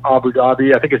play Abu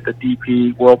Dhabi, I think it's the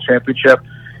DP World Championship,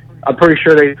 I'm pretty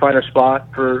sure they'd find a spot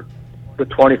for the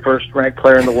 21st ranked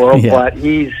player in the world, Yeah. but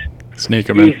he's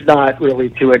not really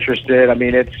too interested. I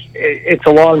mean, it's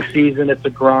a long season. It's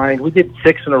a grind. We did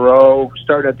 6 in a row,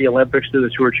 started at the Olympics to the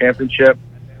Tour Championship,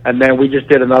 and then we just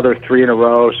did another 3 in a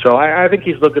row. So I think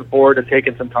he's looking forward to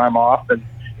taking some time off and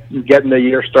getting the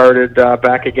year started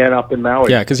back again up in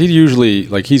Maui. Yeah, because he usually,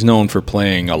 he's known for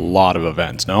playing a lot of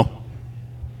events, no?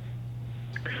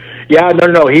 Yeah,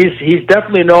 no. He's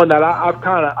definitely known that. I've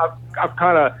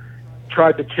kind of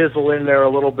tried to chisel in there a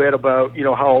little bit about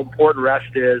how important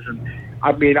rest is, and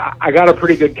I mean I got a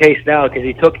pretty good case now because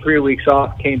he took 3 weeks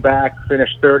off, came back,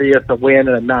 finished 30th, a win,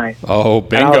 and a 9th. Oh,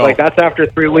 bingo! And I was like, that's after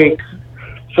 3 weeks.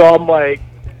 So I'm like,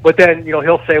 but then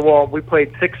he'll say, well, we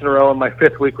played 6 in a row, and my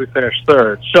 5th week we finished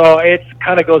 3rd. So it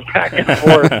kind of goes back and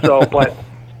forth. So, but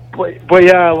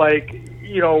yeah,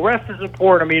 rest is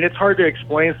important. I mean, it's hard to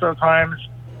explain sometimes,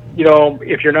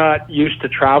 if you're not used to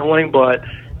traveling, but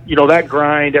that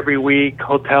grind every week,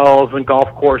 hotels and golf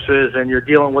courses, and you're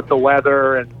dealing with the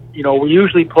weather. And, we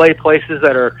usually play places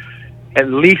that are at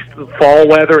least fall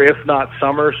weather, if not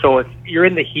summer. So you're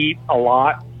in the heat a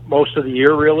lot most of the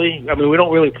year, really. I mean, we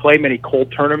don't really play many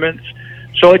cold tournaments.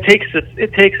 So it takes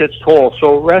its toll.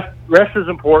 So rest is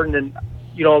important. And,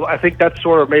 I think that's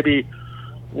sort of maybe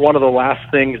one of the last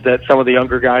things that some of the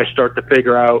younger guys start to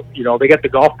figure out. They get the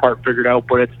golf part figured out,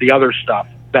 but it's the other stuff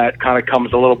that kind of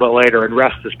comes a little bit later, and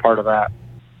rest is part of that.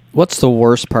 What's the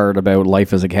worst part about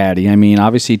life as a caddy? I mean,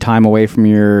 obviously time away from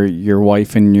your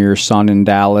wife and your son in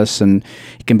Dallas, and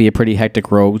it can be a pretty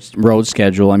hectic road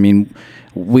schedule. I mean,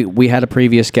 we had a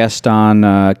previous guest on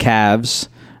Cavs,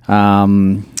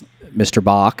 Mr.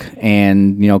 Bach,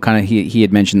 and kind of he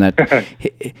had mentioned that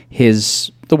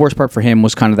the worst part for him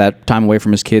was kind of that time away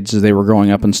from his kids as they were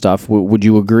growing up and stuff. Would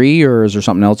you agree, or is there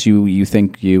something else you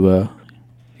think you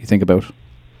think about?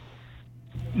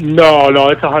 No,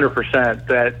 it's 100%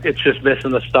 that it's just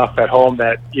missing the stuff at home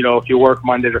that, if you work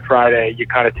Monday to Friday, you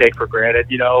kind of take for granted.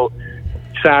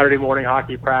 Saturday morning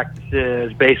hockey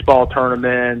practices, baseball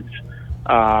tournaments,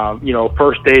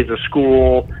 first days of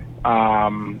school,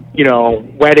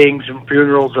 weddings and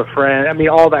funerals of friends. I mean,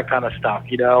 all that kind of stuff,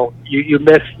 you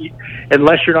miss,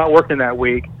 unless you're not working that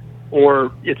week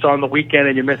or it's on the weekend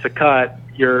and you miss a cut,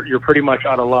 you're pretty much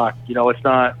out of luck.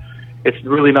 It's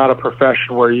really not a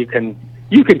profession where you can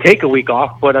take a week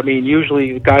off, but I mean,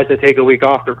 usually guys that take a week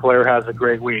off, their player has a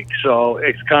great week. So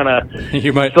it's kind of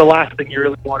it's the last thing you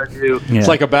really want to do. Yeah. It's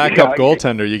like a backup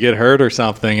goaltender. You get hurt or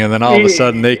something, and then all of a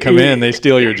sudden they come in, they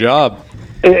steal your job.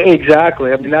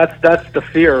 Exactly. I mean, that's the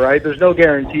fear, right? There's no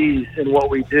guarantees in what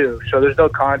we do, so there's no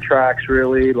contracts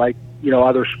really, like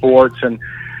other sports, and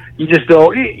you just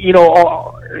don't.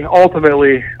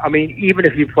 Ultimately, I mean, even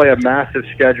if you play a massive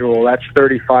schedule, that's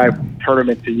 35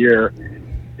 tournaments a year.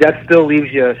 That still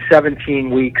leaves you 17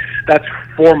 weeks. That's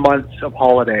 4 months of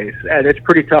holidays. And it's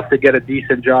pretty tough to get a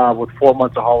decent job with 4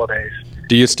 months of holidays.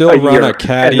 Do you still run a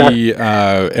caddy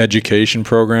education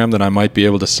program that I might be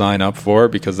able to sign up for?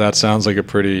 Because that sounds like a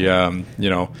pretty, I don't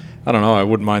know, I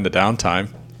wouldn't mind the downtime.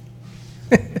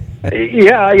 It's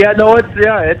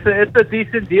a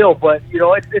decent deal. But,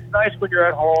 it's nice when you're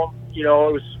at home.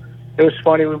 It was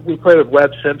funny. We played with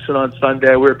Webb Simpson on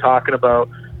Sunday. We were talking about,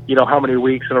 how many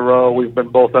weeks in a row we've been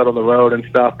both out on the road and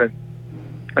stuff. And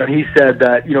he said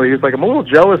that, he was like, I'm a little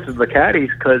jealous of the caddies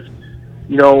because,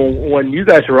 when you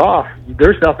guys are off,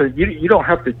 there's nothing. You don't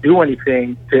have to do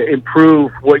anything to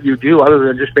improve what you do other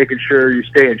than just making sure you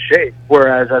stay in shape.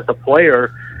 Whereas as a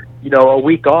player, a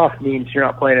week off means you're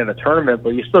not playing in a tournament, but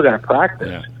you still got to practice.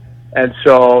 Yeah. And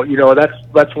so,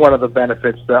 that's one of the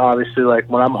benefits that obviously, like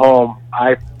when I'm home,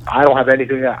 I don't have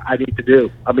anything that I need to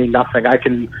do. I mean, nothing. I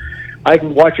can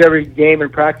watch every game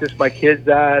and practice my kids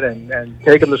at and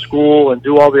take them to school and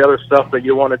do all the other stuff that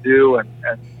you want to do and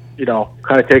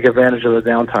kind of take advantage of the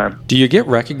downtime. Do you get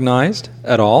recognized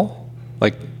at all?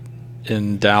 Like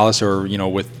in Dallas or,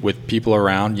 with people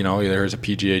around, there's a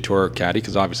PGA Tour Caddie,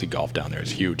 because obviously golf down there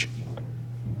is huge.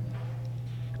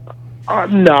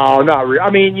 No, not really. I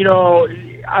mean,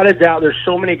 out of doubt, there's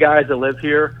so many guys that live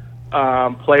here,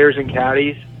 players and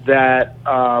caddies, that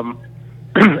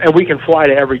and we can fly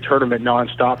to every tournament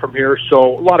nonstop from here.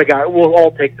 So a lot of guys, we'll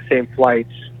all take the same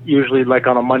flights, usually like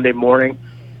on a Monday morning.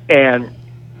 And,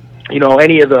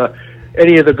 any of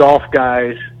the golf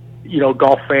guys,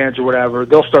 golf fans or whatever,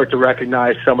 they'll start to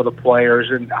recognize some of the players.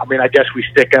 And I mean, I guess we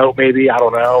stick out maybe, I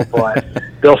don't know, but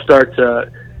they'll start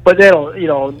to, but they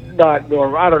don't, not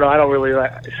normal. I don't know. I don't really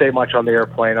say much on the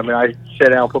airplane. I mean, I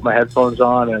sit down, put my headphones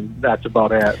on, and that's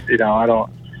about it.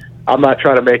 I'm not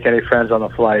trying to make any friends on the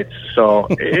flights. So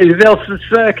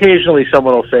occasionally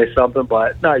someone will say something,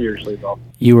 but not usually, though.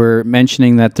 You were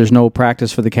mentioning that there's no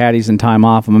practice for the caddies and time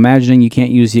off. I'm imagining you can't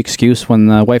use the excuse when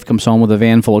the wife comes home with a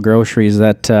van full of groceries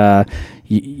that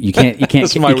you can't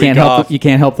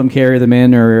help them carry them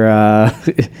in or.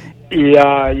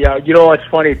 Yeah. It's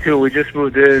funny too. We just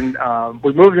moved in.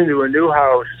 We moved into a new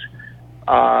house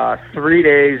 3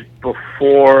 days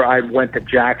before I went to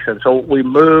Jackson. So we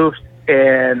moved.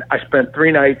 And I spent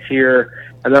 3 nights here,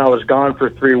 and then I was gone for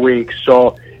 3 weeks.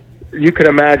 So you can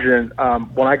imagine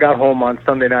when I got home on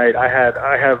Sunday night,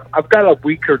 I've got a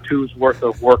week or two's worth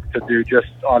of work to do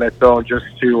just on its own, just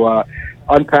to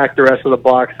unpack the rest of the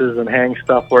boxes and hang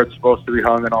stuff where it's supposed to be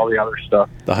hung and all the other stuff.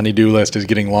 The honey-do list is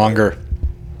getting longer.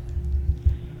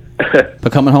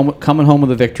 But coming home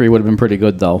with a victory would have been pretty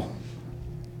good, though.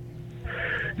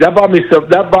 That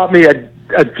bought me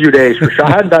a few days for sure.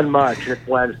 I hadn't done much. It's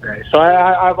Wednesday, so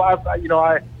I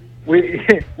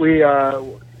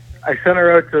sent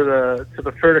her out to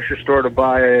the furniture store to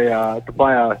buy a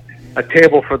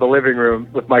table for the living room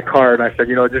with my card. And I said,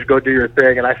 just go do your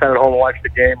thing. And I sat at home and watched the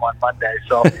game on Monday.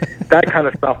 So that kind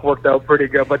of stuff worked out pretty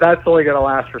good. But that's only going to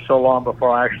last for so long before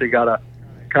I actually got to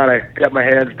kind of get my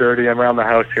hands dirty and around the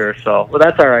house here. So, but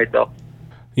that's all right though.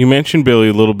 You mentioned, Billy,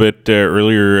 a little bit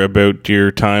earlier about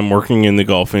your time working in the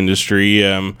golf industry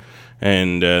and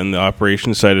the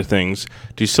operations side of things.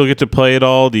 Do you still get to play at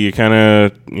all? Do you kind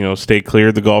of stay clear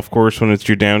of the golf course when it's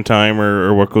your downtime,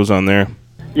 or what goes on there?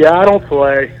 Yeah, I don't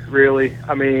play, really.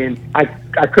 I mean, I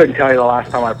couldn't tell you the last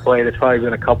time I played. It's probably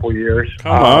been a couple years.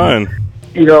 Come on.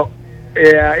 Yeah,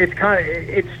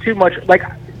 it's too much. Like,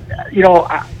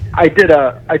 I did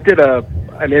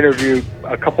an interview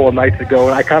a couple of nights ago,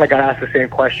 and I kind of got asked the same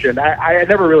question. I had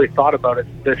never really thought about it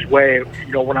this way,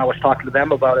 when I was talking to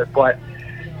them about it. But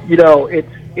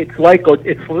it's like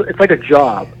a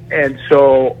job, and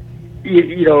so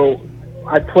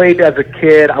I played as a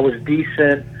kid. I was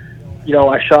decent.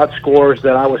 I shot scores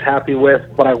that I was happy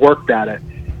with, but I worked at it.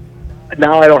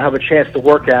 Now I don't have a chance to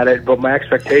work at it, but my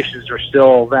expectations are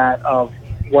still that of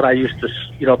what I used to,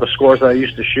 the scores that I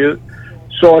used to shoot.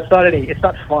 So it's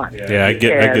not fun. Yeah, I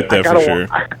get that for sure.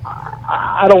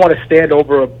 I don't want to stand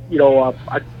over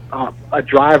a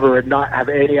driver and not have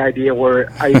any idea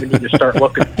where I even need to start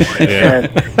looking for it. Yeah.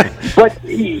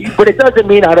 But it doesn't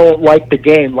mean I don't like the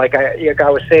game. Like I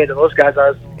was saying to those guys,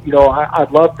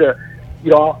 I'd love to,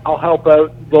 I'll help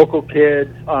out local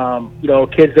kids,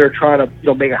 kids that are trying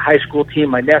to, make a high school team.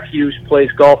 My nephew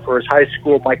plays golf for his high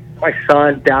school. My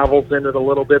son dabbles in it a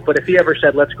little bit. But if he ever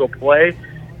said, let's go play,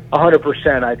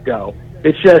 100% I'd go.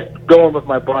 It's just going with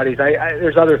my buddies.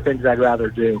 There's other things I'd rather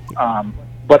do.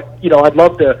 But I'd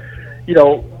love to,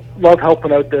 love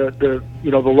helping out the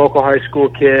local high school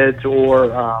kids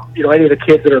or, any of the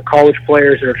kids that are college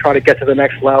players that are trying to get to the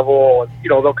next level. And,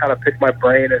 they'll kind of pick my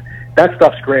brain, and that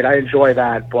stuff's great. I enjoy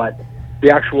that. But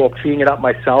the actual teeing it up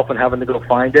myself and having to go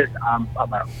find it, I'm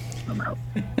out.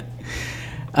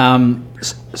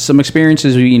 Some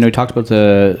experiences. We talked about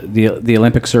the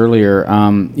Olympics earlier.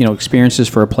 Experiences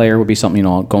for a player would be something.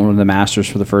 Going to the Masters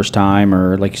for the first time,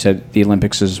 or like you said, the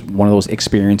Olympics is one of those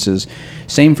experiences.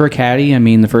 Same for a caddy. I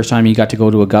mean, the first time you got to go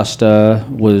to Augusta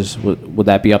would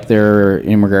that be up there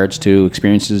in regards to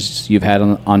experiences you've had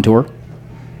on tour?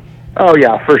 Oh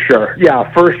yeah, for sure. Yeah,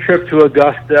 first trip to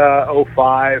Augusta,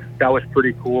 2005. That was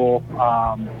pretty cool.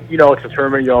 It's a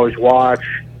tournament you always watch.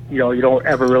 You don't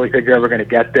ever really think you're ever going to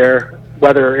get there.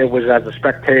 whether it was as a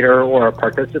spectator or a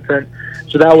participant.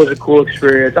 So that was a cool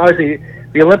experience. Obviously,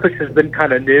 the Olympics has been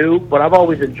kind of new, but I've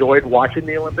always enjoyed watching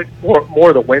the Olympics,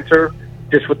 more the winter,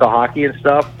 just with the hockey and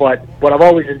stuff. But I've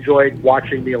always enjoyed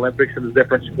watching the Olympics and the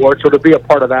different sports. So to be a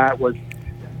part of that was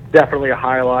definitely a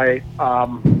highlight.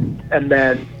 And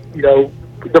then,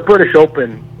 the British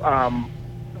Open,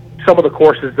 some of the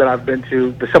courses that I've been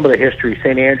to, some of the history,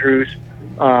 St. Andrews,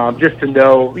 just to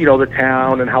know, the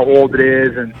town and how old it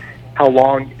is and how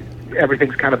long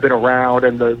everything's kind of been around,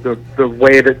 and the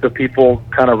way that the people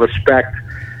kind of respect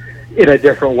in a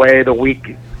different way the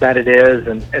week that it is,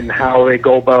 and how they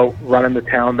go about running the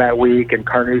town that week, and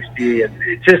Carnoustie, and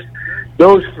it just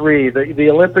those three, the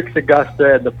Olympics,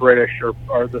 Augusta, and the British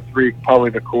are the three probably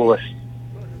the coolest.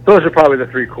 Those are probably the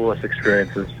three coolest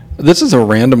experiences. This is a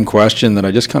random question that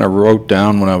I just kind of wrote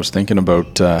down when I was thinking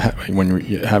about when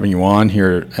having you on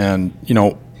here. And,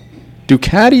 do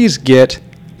caddies get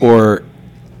or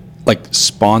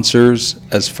sponsors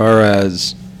as far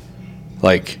as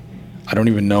I don't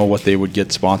even know what they would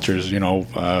get sponsors,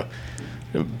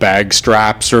 bag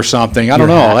straps or something. I don't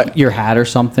know. Your hat or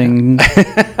something.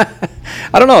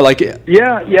 I don't know.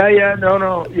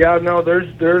 No.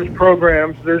 There's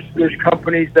programs. There's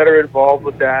companies that are involved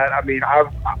with that. I mean,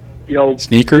 I've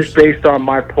sneakers just based on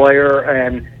my player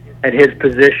and his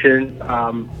position.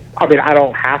 I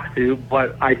don't have to,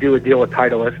 but I do a deal with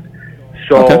Titleist,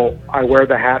 so okay. I wear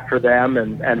the hat for them,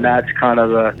 and that's kind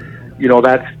of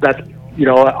that's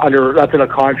in a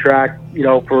contract.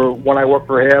 For when I work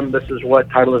for him, this is what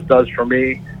Titleist does for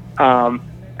me.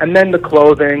 And then the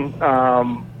clothing.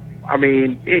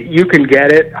 You can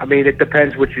get it. It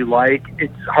depends what you like.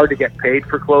 It's hard to get paid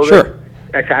for clothing. Sure.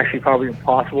 It's actually probably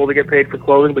impossible to get paid for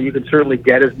clothing, but you can certainly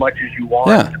get as much as you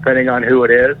want, depending on who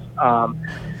it is.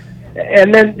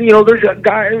 And then, there's a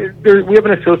guy, we have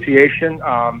an association,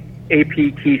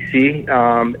 APTC,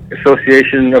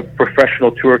 Association of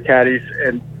Professional Tour Caddies,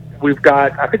 and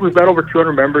I think we've got over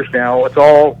 200 members now. It's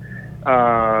all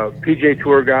PGA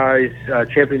Tour guys,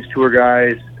 Champions Tour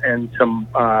guys, and some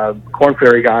Korn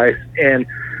Ferry guys. And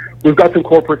we've got some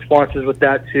corporate sponsors with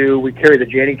that too. We carry the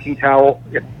Janning King towel.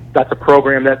 That's a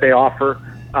program that they offer.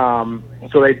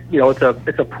 So they,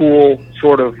 it's a pool,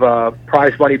 sort of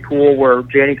prize money pool where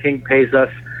Janning King pays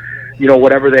us,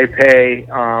 whatever they pay.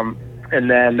 And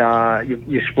then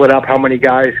you split up how many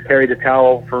guys carry the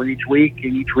towel for each week,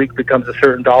 and each week becomes a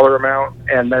certain dollar amount,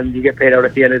 and then you get paid out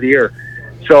at the end of the year.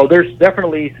 So there's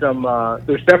definitely some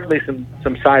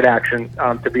side action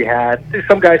to be had.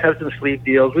 Some guys have some sleeve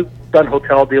deals. We've done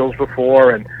hotel deals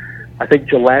before, and I think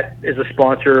Gillette is a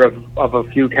sponsor of a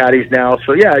few caddies now.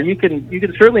 So yeah, you can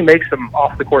certainly make some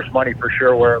off the course money for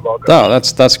sure where it all goes. No,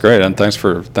 that's great, and thanks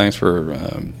for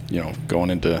going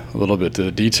into a little bit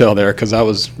of detail there, because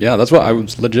that's what I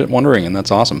was legit wondering, and that's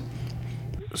awesome.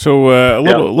 So a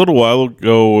little while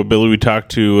ago, Billy, we talked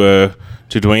to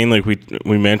Dwayne, like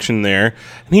we mentioned there,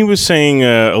 and he was saying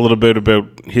a little bit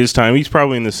about his time. He's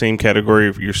probably in the same category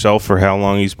of yourself for how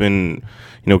long he's been,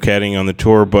 caddying on the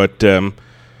tour, but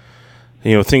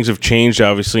things have changed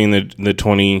obviously in the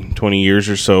 20 years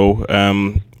or so.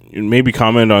 Maybe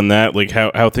comment on that, like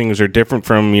how things are different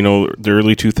from the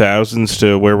early 2000s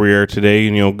to where we are today,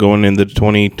 going into the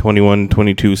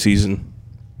 2021-22 season.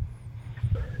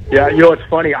 Yeah, it's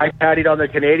funny. I caddied on the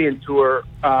Canadian tour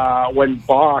when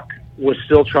Bach was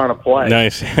still trying to play.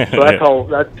 Nice. So that's how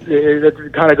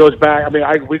that kind of goes back.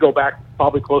 We go back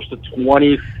probably close to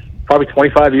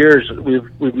 25 years.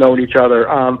 We've known each other.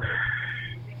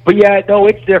 But yeah, no,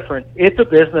 it's different. It's a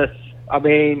business.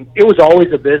 It was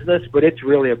always a business, but it's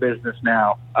really a business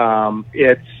now.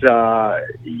 It's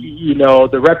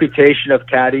the reputation of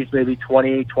caddies maybe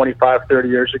 20, 25, 30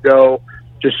 years ago,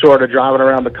 just sort of driving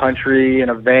around the country in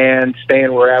a van,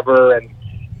 staying wherever, and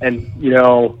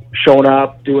showing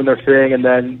up, doing their thing, and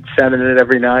then sending it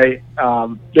every night.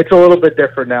 It's a little bit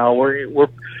different now. We're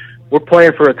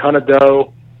playing for a ton of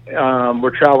dough.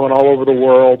 We're traveling all over the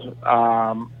world.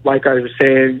 Like I was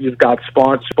saying, you've got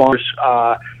sponsors.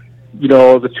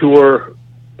 The tour,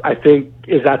 I think,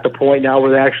 is at the point now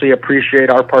where they actually appreciate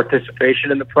our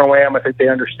participation in the Pro-Am. I think they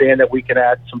understand that we can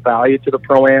add some value to the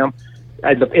Pro-Am.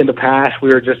 In the past, we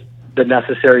were just the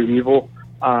necessary evil.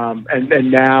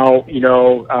 And now,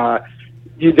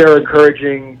 they're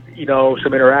encouraging,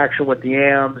 some interaction with the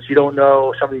AMs. You don't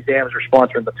know, some of these AMs are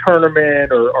sponsoring the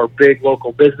tournament or big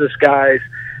local business guys.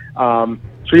 So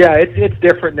yeah, it's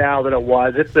different now than it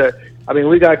was.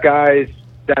 We got guys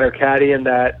that are caddying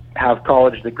that have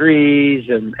college degrees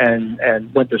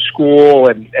and went to school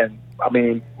and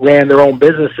ran their own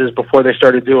businesses before they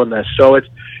started doing this. So it's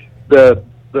the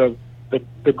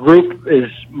group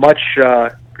is much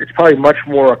it's probably much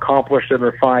more accomplished and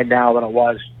refined now than it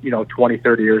was, 20,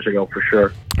 30 years ago for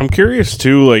sure. I'm curious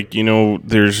too, like,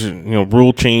 there's,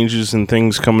 rule changes and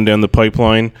things coming down the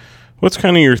pipeline. What's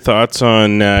kind of your thoughts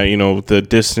on, the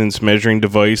distance measuring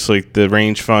device, like the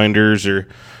rangefinders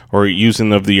or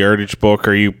using of the yardage book?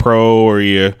 Are you pro or are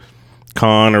you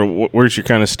con, or where's your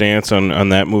kind of stance on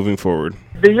that moving forward?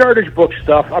 The yardage book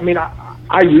stuff,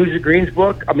 I use the greens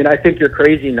book. I think you're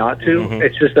crazy not to. Mm-hmm.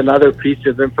 It's just another piece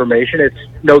of information. It's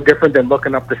no different than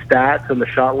looking up the stats and the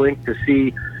shot link to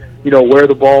see, where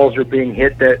the balls are being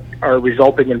hit that are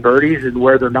resulting in birdies and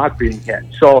where they're not being hit.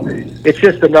 So it's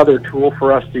just another tool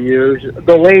for us to use.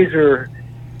 The laser,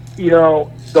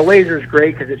 the laser is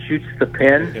great because it shoots the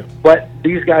pin, but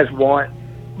these guys want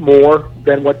more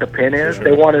than what the pin is.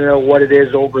 They want to know what it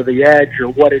is over the edge or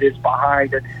what it is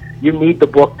behind it. You need the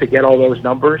book to get all those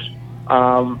numbers.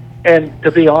 And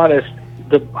to be honest,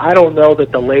 I don't know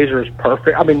that the laser is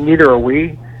perfect. Neither are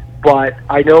we, but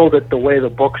I know that the way the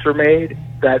books are made,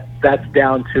 that's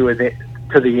down to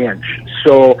the inch.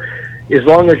 So as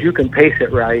long as you can pace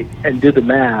it right and do the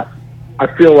math, I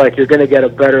feel like you're going to get a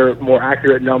better, more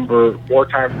accurate number more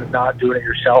times than not doing it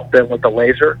yourself than with the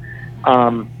laser.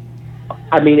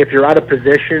 If you're out of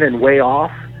position and way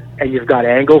off and you've got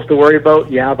angles to worry about,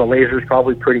 the laser is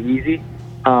probably pretty easy.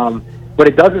 But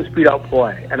it doesn't speed up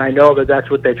play. And I know that that's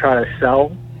what they try to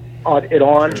sell it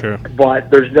on, Sure.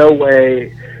 But there's no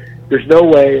way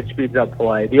it speeds up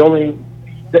play.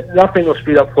 Nothing will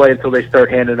speed up play until they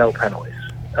start handing out penalties.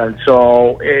 And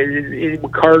so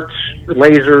carts,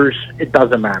 lasers, it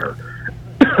doesn't matter.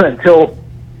 Until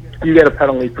you get a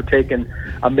penalty for taking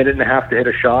a minute and a half to hit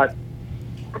a shot,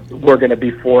 we're going to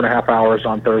be 4.5 hours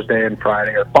on Thursday and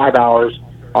Friday, or 5 hours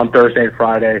on Thursday and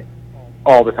Friday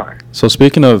all the time. So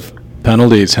speaking of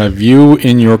penalties, have you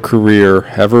in your career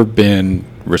ever been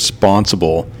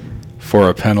responsible for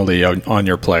a penalty on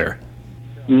your player?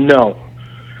 No.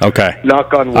 Okay.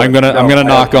 Knock on wood. I'm gonna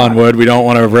knock on wood. We don't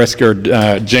want to risk or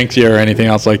jinx you or anything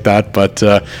else like that. But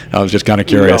I was just kind of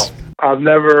curious. No. I've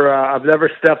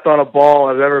never stepped on a ball.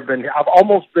 I've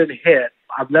almost been hit.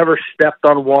 I've never stepped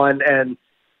on one. And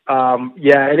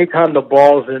anytime the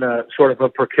ball's in a sort of a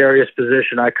precarious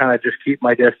position, I kind of just keep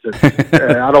my distance.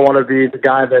 I don't want to be the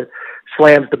guy that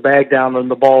slams the bag down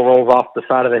and the ball rolls off the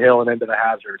side of the hill and into the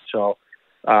hazard. So,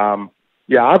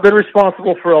 I've been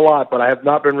responsible for a lot, but I have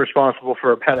not been responsible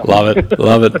for a penalty.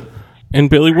 Love it. And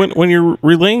Billy, when you're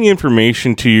relaying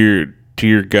information to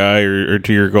your guy or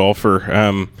to your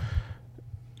golfer,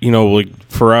 like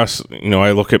for us,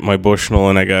 I look at my Bushnell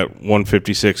and I got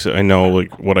 156. I know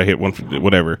like what I hit,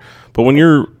 whatever. But when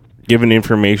you're giving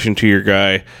information to your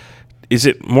guy, is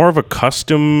it more of a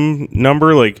custom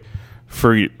number? Like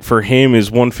for him, is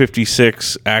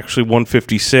 156 actually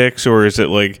 156, or is it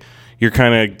like you're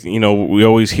kind of, we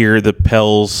always hear the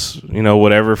Pels,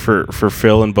 whatever for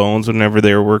Phil and Bones whenever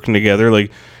they were working together.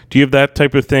 Like, do you have that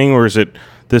type of thing, or is it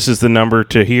this is the number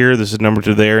to here, this is the number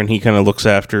to there, and he kind of looks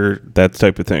after that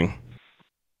type of thing?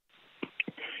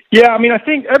 Yeah, I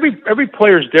think every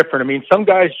player is different. Some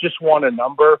guys just want a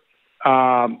number,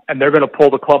 and they're going to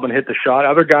pull the club and hit the shot.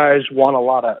 Other guys want a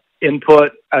lot of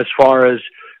input as far as,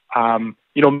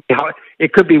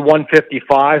 it could be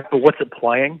 155, but what's it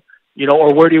playing?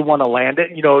 Or where do you want to land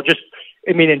it?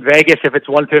 In Vegas, if it's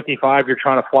 155, you're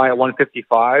trying to fly at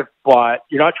 155, but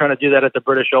you're not trying to do that at the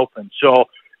British Open. So,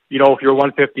 if you're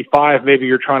 155, maybe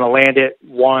you're trying to land it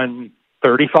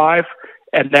 135.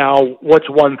 And now what's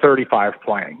 135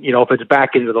 playing? If it's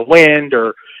back into the wind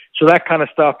or so that kind of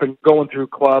stuff, and going through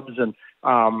clubs and,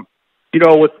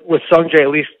 with Sungjae, at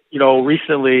least,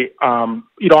 recently,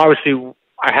 obviously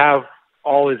I have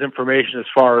all his information as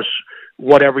far as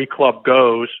what every club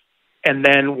goes, and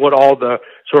then what all the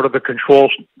sort of the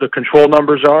control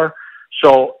numbers are.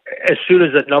 So as soon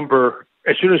as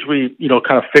we,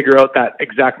 kind of figure out that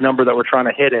exact number that we're trying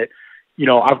to hit it,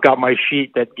 I've got my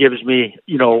sheet that gives me,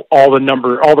 all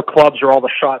the clubs or all the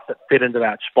shots that fit into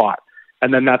that spot.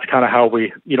 And then that's kind of how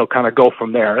we, kind of go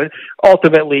from there. And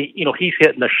ultimately, he's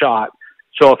hitting the shot.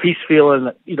 So if he's feeling,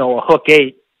 a hook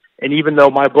 8, and even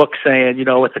though my book's saying,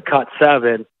 it's a cut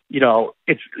 7,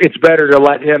 it's better to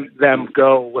let them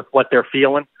go with what they're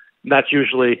feeling. And that's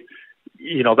usually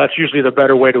the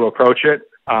better way to approach it.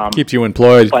 Keeps you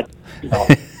employed. But,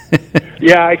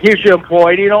 yeah, it keeps you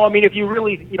employed. If you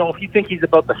really, if you think he's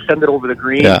about to send it over the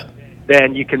green,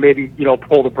 then you can maybe,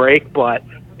 pull the brake. But,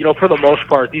 for the most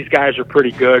part, these guys are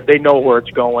pretty good. They know where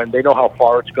it's going. They know how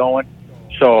far it's going.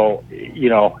 So,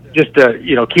 just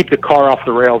to, keep the car off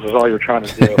the rails is all you're trying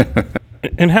to do.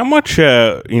 And how much,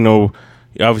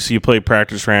 obviously you play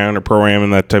practice round or pro-am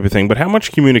and that type of thing, but how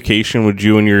much communication would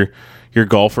you and your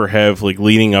golfer have like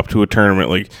leading up to a tournament?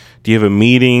 Like, do you have a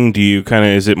meeting? Do you kind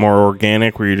of, is it more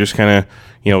organic where you're just kind of,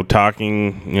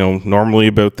 talking, normally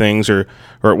about things, or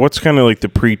what's kind of like the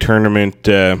pre-tournament,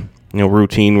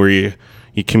 routine where you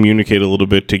communicate a little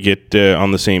bit to get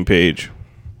on the same page?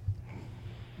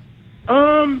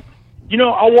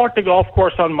 I'll walk the golf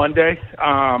course on Monday.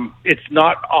 It's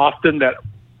not often that,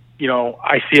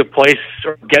 I see a place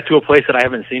or get to a place that I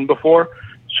haven't seen before.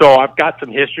 So I've got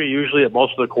some history usually at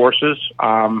most of the courses.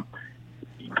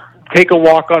 Take a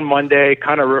walk on Monday,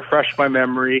 kind of refresh my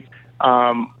memory.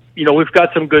 We've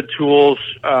got some good tools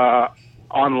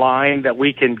online that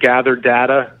we can gather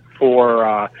data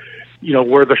for,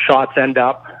 where the shots end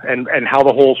up and how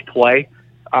the holes play.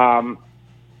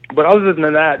 But other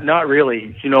than that, not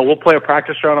really. We'll play a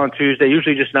practice round on Tuesday,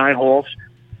 usually just 9 holes,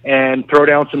 and throw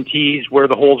down some tees where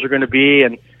the holes are going to be,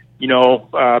 and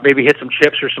maybe hit some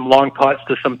chips or some long putts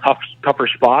to some tougher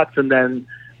spots, and then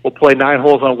we'll play 9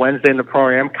 holes on Wednesday in the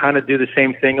Pro-Am, kind of do the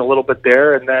same thing a little bit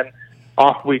there, and then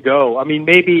off we go. I mean,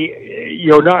 maybe,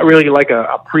 not really like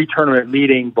a pre-tournament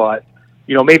meeting, but,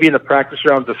 maybe in the practice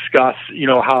round discuss,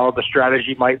 how the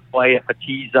strategy might play if a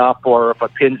tee's up or if a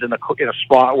pin's in a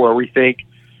spot where we think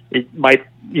it might,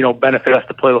 benefit us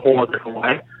to play the hole a different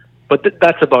way. But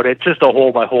that's about it. It's just a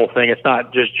hole-by-hole thing. It's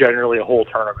not just generally a whole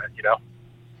tournament,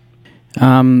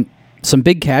 Some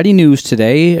big caddy news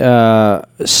today.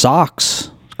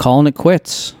 Sox calling it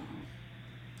quits.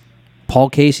 Paul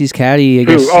Casey's caddy, I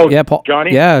guess. Who? Oh, yeah, Paul,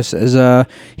 Johnny? Yes,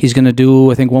 he's going to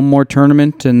do, I think, one more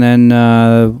tournament, and then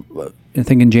I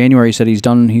think in January he said he's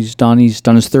done his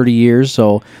 30 years,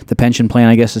 so the pension plan,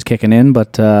 I guess, is kicking in,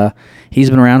 but he's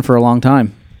been around for a long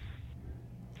time.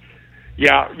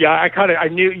 Yeah, I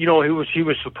knew, he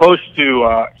was supposed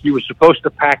to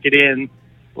pack it in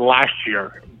last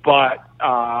year, but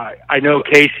I know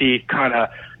Casey kind of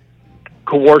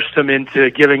coerced him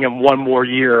into giving him one more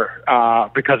year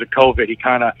because of COVID. He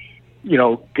kind of,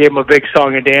 gave him a big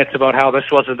song and dance about how this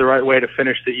wasn't the right way to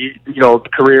finish the,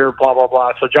 career, blah blah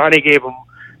blah. So Johnny gave him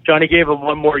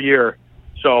one more year.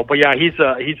 So, but yeah, he's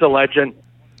a legend,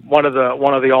 one of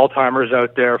the all timers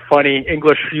out there. Funny,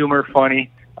 English humor,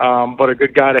 funny. But a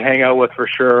good guy to hang out with for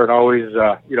sure, and always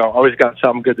got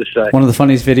something good to say. One of the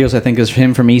funniest videos, I think, is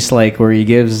him from Eastlake, where he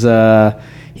gives Paul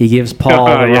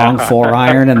the wrong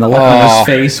 4-iron and the look on his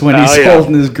face when he's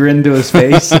holding his grin to his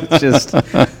face. It's just...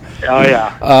 Paul's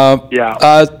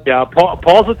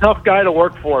a tough guy to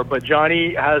work for, but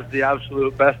Johnny has the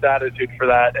absolute best attitude for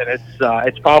that, and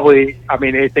it's probably, I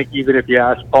think even if you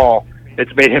ask Paul,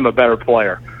 it's made him a better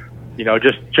player.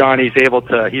 Just Johnny's able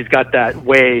to. He's got that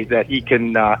way that he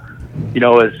can,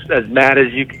 as mad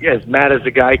as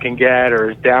a guy can get, or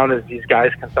as down as these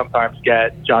guys can sometimes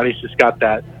get. Johnny's just got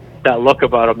that look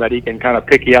about him that he can kind of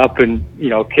pick you up and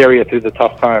carry you through the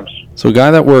tough times. So a guy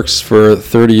that works for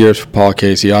 30 years for Paul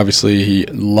Casey, obviously he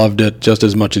loved it just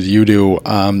as much as you do.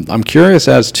 I'm curious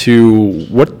as to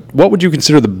what would you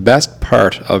consider the best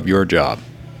part of your job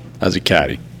as a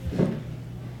caddy?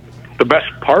 The best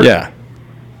part? Yeah.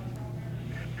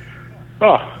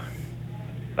 Oh,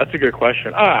 that's a good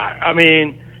question.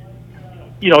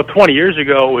 20 years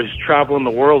ago it was traveling the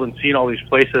world and seeing all these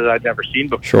places I'd never seen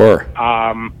before. Sure.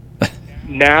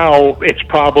 Now it's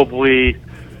probably,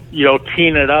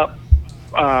 teeing it up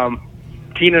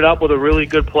with a really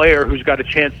good player who's got a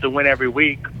chance to win every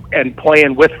week, and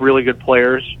playing with really good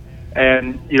players,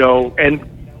 and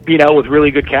and being out with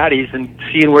really good caddies and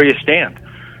seeing where you stand.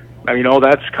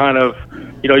 That's kind of,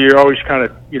 you're always kind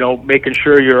of, making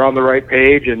sure you're on the right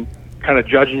page and kind of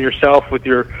judging yourself with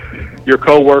your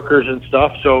coworkers and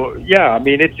stuff. So yeah,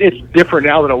 it's different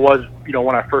now than it was,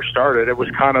 when I first started. It was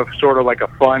kind of sort of like a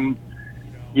fun,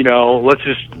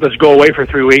 let's go away for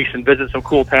 3 weeks and visit some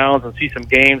cool towns and see some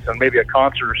games and maybe a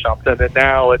concert or something. And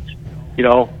now it's,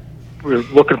 we're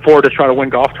looking forward to try to win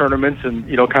golf tournaments and,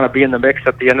 kind of be in the mix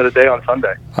at the end of the day on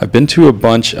Sunday. I've been to a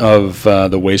bunch of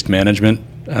the waste management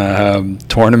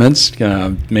tournaments,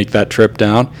 make that trip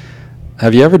down.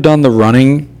 Have you ever done the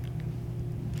running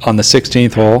on the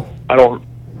 16th hole? I don't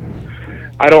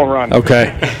run.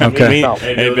 Okay. No.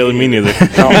 Hey, Billy, me neither.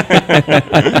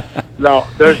 No,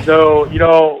 there's no,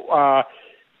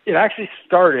 it actually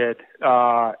started,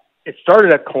 at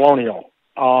Colonial.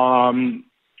 I'm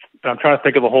trying to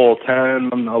think of the hole,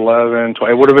 10, 11, 12.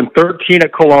 It would have been 13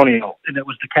 at Colonial, and it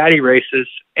was the caddy races.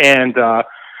 And,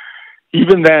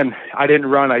 Even then, I didn't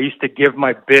run. I used to give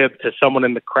my bib to someone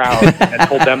in the crowd and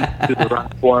told them to do the run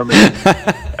for me.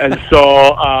 And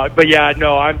so, but yeah,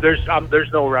 no, there's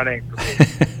no running for me.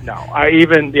 No,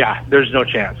 there's no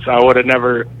chance. I would have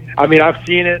never. I mean, I've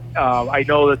seen it. I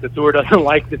know that the tour doesn't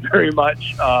like it very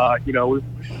much.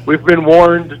 We've been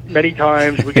warned many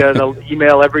times. We get an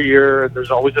email every year.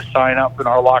 There's always a sign up in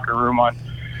our locker room on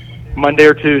Monday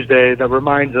or Tuesday that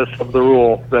reminds us of the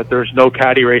rule that there's no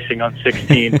caddy racing on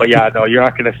 16. But yeah, no, you're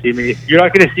not going to see me. You're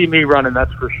not going to see me running.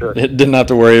 That's for sure. Didn't have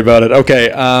to worry about it.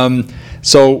 Okay.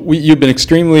 So you've been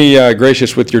extremely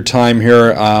gracious with your time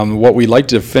here. What we'd like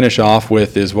to finish off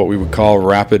with is what we would call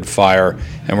rapid fire,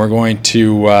 and we're going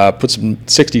to put some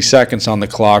 60 seconds on the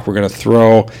clock. We're going to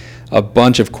throw a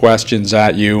bunch of questions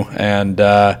at you, and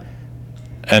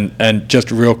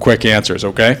just real quick answers.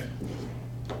 Okay.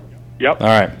 Yep. All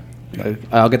right.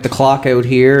 I'll get the clock out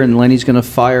here, and Lenny's going to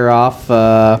fire off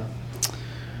as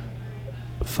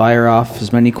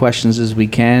many questions as we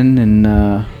can. And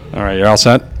all right, you're all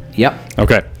set? Yep.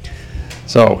 Okay.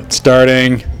 So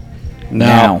starting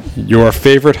now. Your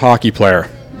favorite hockey player?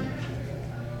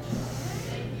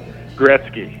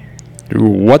 Gretzky.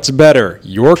 What's better,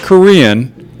 your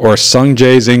Korean or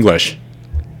Sungjae's English?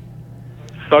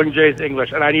 Sungjae's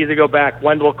English, and I need to go back.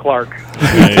 Wendell Clark.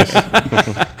 Nice.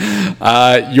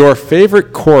 Your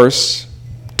favorite course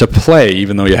to play,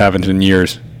 even though you haven't in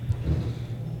years?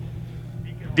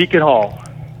 Beacon Hall.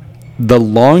 The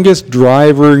longest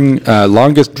driving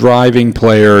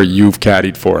player you've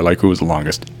caddied for, like who was the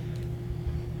longest?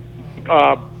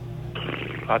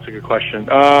 That's a good question.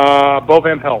 Bo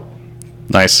Van Pelt.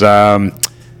 Nice.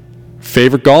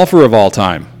 Favorite golfer of all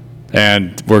time?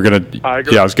 And we're gonna.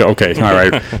 Tiger. Yeah, okay. All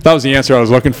right. That was the answer I was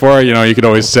looking for. You know, you could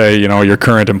always say, you know, your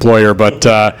current employer, but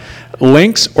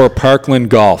links or Parkland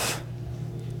Golf?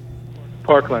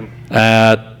 Parkland.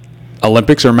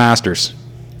 Olympics or Masters?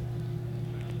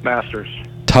 Masters.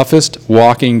 Toughest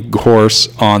walking course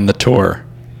on the tour?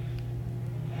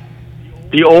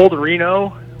 The old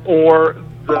Reno or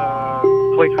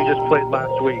the place we just played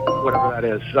last week, whatever that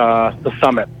is, the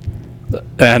Summit.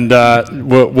 And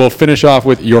we'll finish off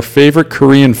with your favorite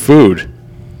Korean food.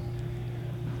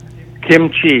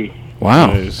 Kimchi. Wow.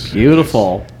 Nice.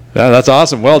 beautiful. Yeah, that's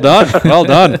awesome. Well done. Well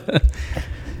done.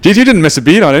 Geez, you didn't miss a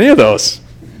beat on any of those.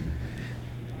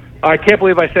 I can't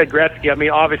believe I said Gretzky. I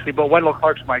mean, obviously, but Wendell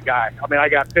Clark's my guy. I mean, I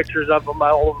got pictures of him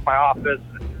all over my office,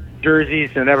 jerseys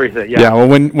and everything. Yeah. Well,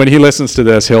 when he listens to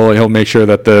this, he'll make sure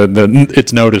that the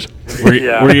it's noted. Were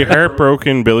you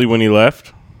heartbroken, Billy, when he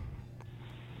left?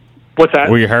 What's that?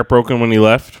 Were you heartbroken when he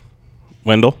left,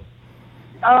 Wendell?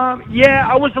 Yeah,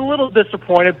 I was a little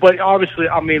disappointed, but obviously,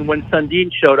 I mean, when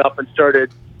Sundin showed up and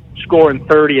started scoring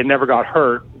 30 and never got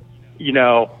hurt, you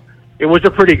know, it was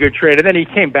a pretty good trade. And then he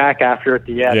came back after at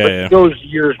the end. Yeah. Those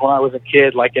years when I was a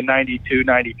kid, like in 92,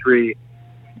 93,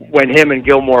 when him and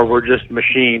Gilmore were just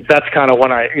machines, that's kind of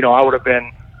when I would have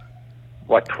been,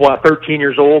 13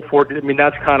 years old, 14. I mean,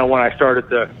 that's kind of when I started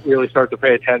to really start to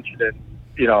pay attention. And,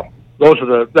 you know, that's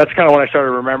kind of when I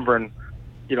started remembering,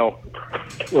 you know,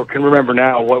 or can remember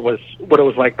now what it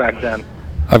was like back then.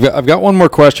 I've got one more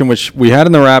question, which we had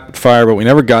in the rapid fire, but we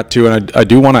never got to, and I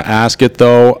do want to ask it,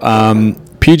 though.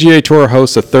 PGA Tour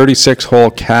hosts a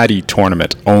 36-hole Caddie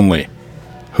tournament only.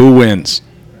 Who wins?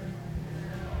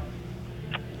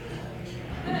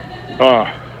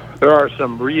 There are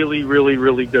some really, really,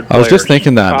 really good players. I was just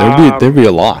thinking that. There'd be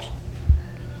a lot.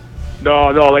 No,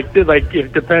 like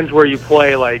it depends where you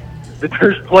play. Like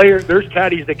there's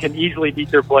caddies that can easily beat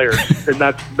their players, and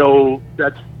that's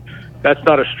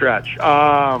not a stretch.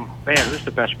 Man, who's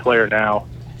the best player now?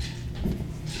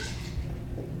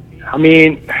 I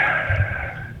mean,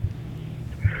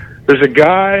 there's a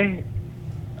guy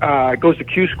goes to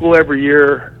Q school every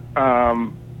year.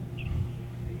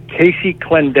 Casey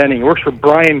Clendenning works for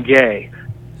Brian Gay.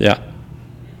 Yeah.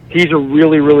 He's a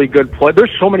really, really good player.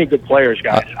 There's so many good players,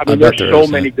 guys. I mean, there's so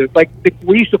many good. Like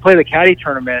we used to play the Caddie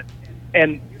tournament,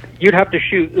 and you'd have to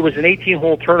shoot. It was an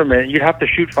 18-hole tournament. You'd have to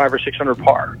shoot 500 or 600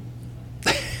 par.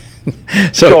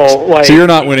 So you're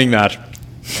not winning that.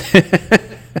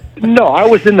 No, I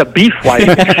was in the B flight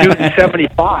shooting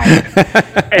 75,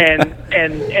 and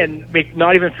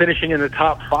not even finishing in the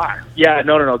top 5. Yeah,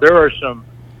 no.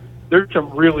 There's some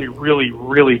really, really,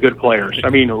 really good players. I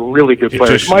mean, really good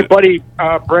players. My buddy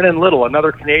Brennan Little,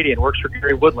 another Canadian, works for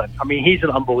Gary Woodland. I mean, he's an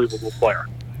unbelievable player.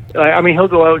 I mean, he'll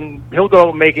go out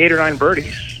and make 8 or 9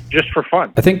 birdies just for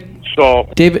fun. I think so.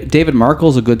 David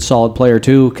Markle's a good, solid player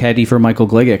too. Caddy for Michael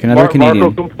Gligic, another Canadian.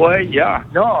 Markle can play. Yeah,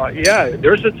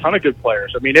 there's a ton of good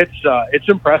players. I mean, it's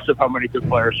impressive how many good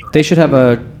players are. They should have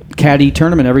a caddy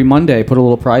tournament every Monday. Put a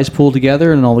little prize pool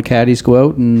together, and all the caddies go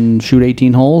out and shoot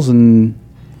 18 holes and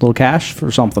a little cash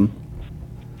for something.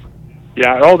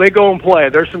 Yeah, they go and play.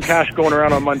 There's some cash going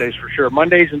around on Mondays for sure.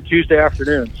 Mondays and Tuesday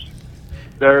afternoons.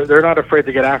 They're not afraid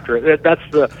to get after it.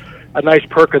 That's a nice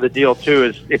perk of the deal too.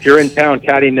 Is if you're in town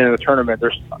caddying in a tournament,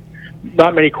 there's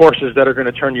not many courses that are going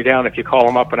to turn you down if you call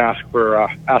them up and ask for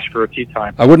a tee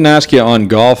time. I wouldn't ask you on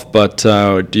golf, but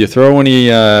do you throw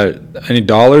any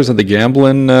dollars at the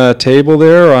gambling table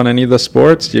there on any of the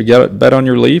sports? Do you bet on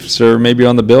your Leafs or maybe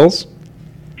on the Bills?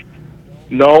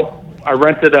 No. We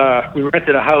rented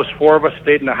a house. 4 of us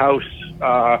stayed in a house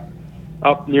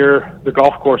up near the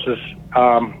golf courses.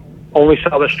 Only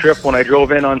saw the strip when I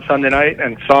drove in on Sunday night,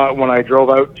 and saw it when I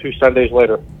drove out 2 Sundays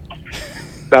later.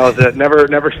 That was it.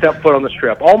 Never stepped foot on the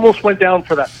strip. Almost went down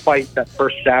for that fight that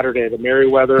first Saturday, the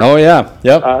Merriweather. Oh yeah,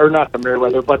 yep. Or not the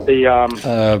Merriweather, but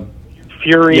the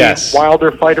Fury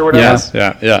Wilder fight or whatever. Yes,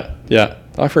 yeah.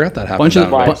 Oh, I forgot that happened. You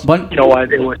know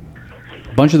what? It was.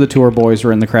 Bunch of the tour boys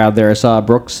were in the crowd there. I saw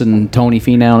Brooks and Tony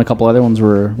Finau and a couple other ones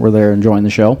were there enjoying the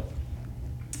show.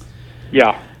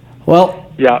 Yeah.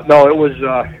 Well. Yeah. No, it was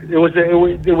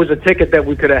a ticket that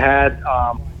we could have had,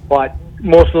 but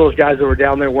most of those guys that were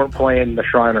down there weren't playing the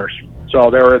Shriners,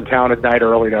 so they were in town at night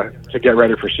early to get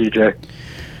ready for CJ.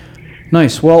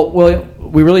 Nice. Well,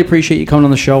 we really appreciate you coming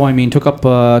on the show. I mean, took up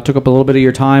a little bit of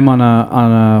your time on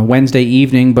a Wednesday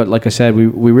evening, but like I said,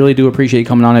 we really do appreciate you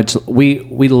coming on.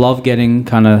 We love getting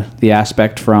kind of the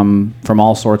aspect from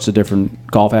all sorts of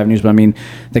different golf avenues, but I mean,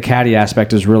 the caddy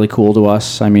aspect is really cool to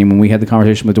us. I mean, when we had the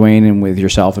conversation with Dwayne and with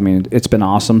yourself, I mean, it's been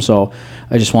awesome. So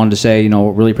I just wanted to say,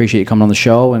 really appreciate you coming on the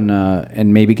show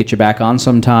and maybe get you back on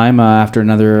sometime after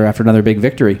another big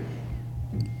victory.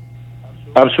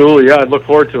 Absolutely, yeah. I'd look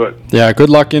forward to it. Yeah, good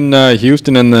luck in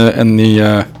Houston and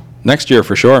the next year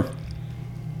for sure.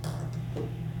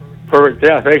 Perfect.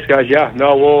 Yeah, thanks, guys. Yeah,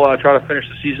 no, we'll try to finish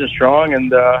the season strong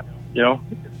and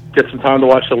get some time to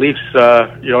watch the Leafs.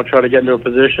 Try to get into a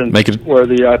position where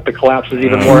the collapse is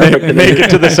even more epic. Make it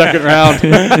to the second round.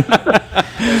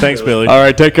 Thanks, Billy. All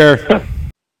right, take care.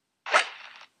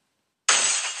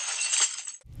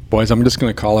 Boys, I'm just going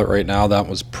to call it right now. That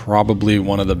was probably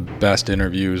one of the best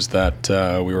interviews that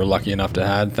we were lucky enough to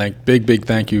have. Big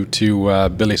thank you to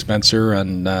Billy Spencer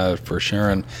and for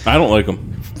sharing. I don't like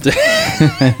him.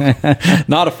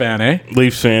 Not a fan, eh?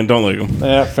 Leafs fan, don't like him.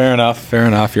 Yeah, fair enough.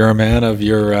 You're a man of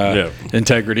your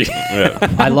integrity. Yeah.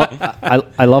 I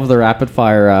love the rapid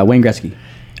fire Wayne Gretzky.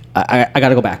 I got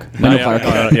to go back. Can't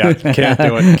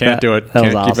do it. That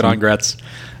was Keep awesome. it on Gretz.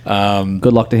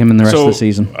 Good luck to him in the rest of the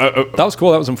season. That was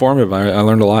cool. That was informative. I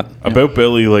learned a lot about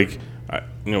Billy. Like,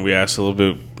 we asked a little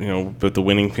bit, about the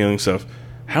winning feeling stuff.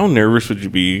 How nervous would you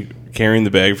be carrying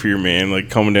the bag for your man, like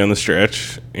coming down the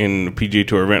stretch in a PGA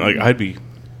Tour event? Like, I'd be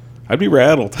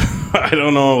rattled. I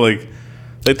don't know, like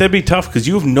that'd be tough because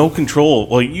you have no control.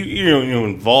 Like you're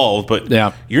involved, but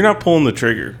you're not pulling the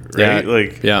trigger,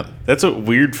 right? That's a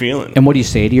weird feeling. And what do you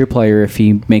say to your player if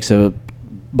he makes a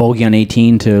bogey on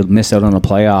 18 to miss out on a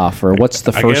playoff, or what's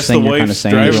the first thing you're kind of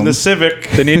saying? Driving the Civic.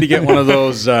 They need to get one of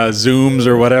those zooms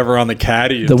or whatever on the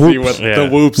caddy and see what the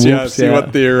whoops. See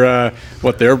what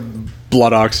their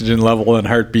blood oxygen level and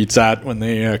heartbeat's at when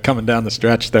they coming down the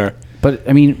stretch there. But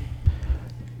I mean,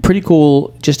 pretty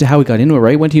cool just to how he got into it.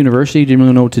 Right, went to university, didn't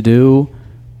really know what to do.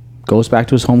 Goes back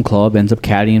to his home club, ends up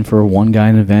caddying for one guy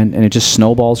in an event, and it just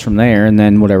snowballs from there. And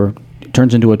then whatever.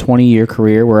 Turns into a 20-year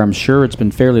career where I'm sure it's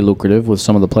been fairly lucrative with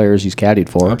some of the players he's caddied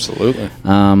for. Absolutely.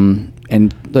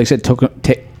 And like I said, took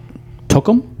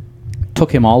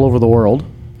him all over the world.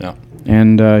 Yeah.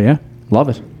 And love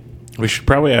it. We should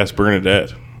probably ask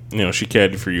Bernadette. She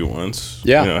caddied for you once.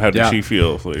 Yeah. How did she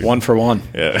feel? Like, 1 for 1.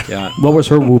 Yeah. What was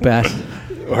her whoop at?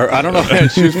 I don't know.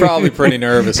 She was probably pretty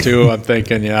nervous too. I'm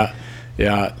thinking, yeah.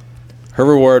 Her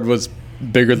reward was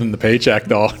bigger than the paycheck,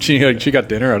 though. She got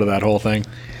dinner out of that whole thing.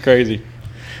 Crazy.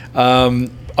 I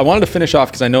wanted to finish off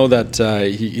because I know that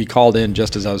he called in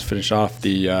just as I was finishing off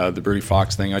the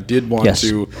BrudyFox thing. I did want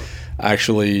to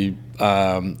actually,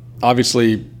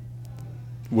 obviously,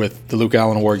 with the Luke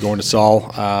Allen Award going to Saul,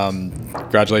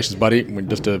 congratulations, buddy.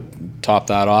 Just to top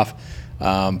that off.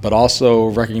 But also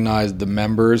recognize the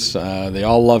members. They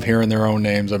all love hearing their own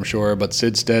names, I'm sure. But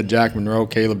Sid Stead, Jack Monroe,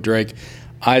 Caleb Drake,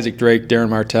 Isaac Drake, Darren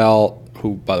Martell,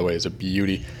 who, by the way, is a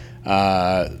beauty.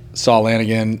 Saul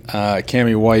Lanigan,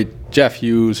 Cammy White, Jeff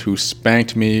Hughes, who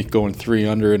spanked me going 3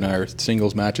 under in our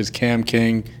singles matches, Cam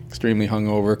King, extremely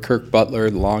hungover, Kirk Butler,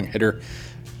 the long hitter,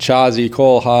 Chazi,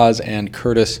 Cole Haas, and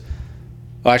Curtis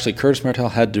Well, actually, Curtis Martell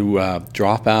had to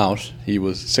drop out. He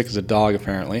was sick as a dog,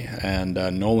 apparently, and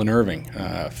Nolan Irving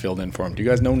filled in for him. Do you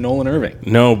guys know Nolan Irving?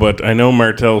 No, but I know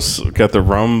Martell's got the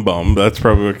rum bum. That's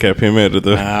probably what kept him out of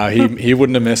the... He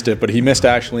wouldn't have missed it, but he missed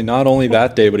actually not only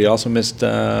that day, but he also missed,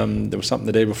 there was something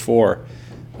the day before.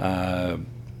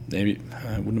 Maybe it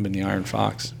wouldn't have been the Iron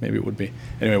Fox. Maybe it would be.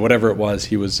 Anyway, whatever it was,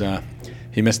 he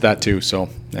missed that too. So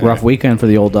anyway. Rough weekend for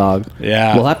the old dog.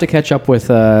 Yeah. We'll have to catch up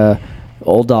with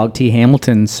old dog T.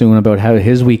 Hamilton soon about how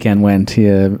his weekend went.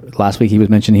 Last week he was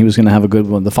mentioning he was going to have a good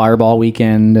one, the Fireball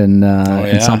weekend and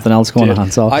something else going on.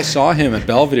 So I saw him at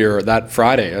Belvedere that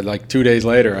Friday, like 2 days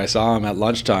later. I saw him at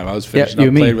lunchtime. I was finishing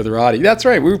up, played with Roddy. That's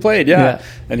right, we played, yeah.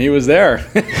 And he was there.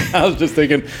 I was just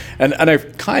thinking, and I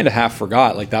kind of half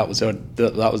forgot, like that was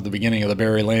the beginning of the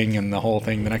Barry Ling and the whole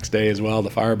thing the next day as well,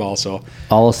 the Fireball. So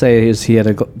all I'll say is he had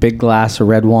a big glass of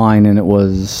red wine, and it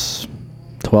was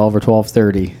 12 or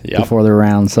 12:30 before the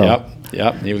round. So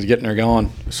yep, he was getting her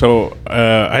going. So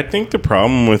I think the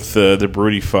problem with the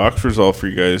BrudyFox result for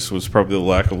you guys was probably the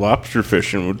lack of lobster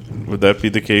fishing. Would that be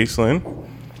the case, Lynn?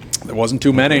 There wasn't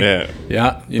too many.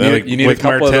 Yeah. You need a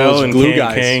couple Martell of those and glue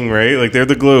guys. Kang, right? Like they're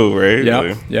the glue, right?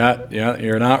 Yeah.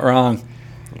 You're not wrong.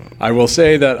 I will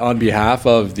say that on behalf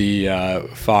of the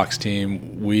Fox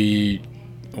team, we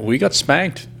got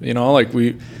spanked. You know, like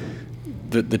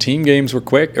the team games were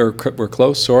were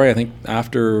close. Sorry, I think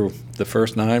after the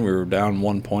first 9 we were down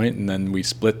 1 point, and then we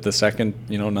split the second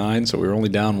 9, so we were only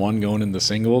down 1 going into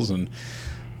singles, and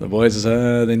the boys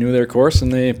they knew their course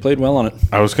and they played well on it.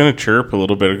 I was going to chirp a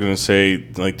little bit. I was going to say,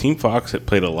 like, Team Fox had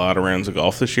played a lot of rounds of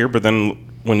golf this year, but then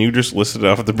when you just listed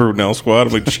off the Brunel squad,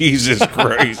 I'm like, Jesus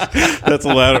Christ, that's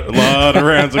a lot of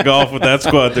rounds of golf with that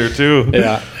squad there too.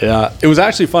 Yeah. It was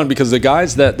actually fun because the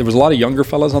guys there was a lot of younger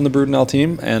fellas on the Brunel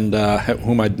team and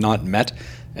whom I'd not met,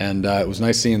 and it was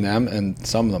nice seeing them. And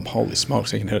some of them, holy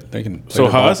smokes, they can hit. They can. So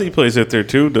Hazy plays out there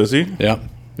too, does he? Yeah.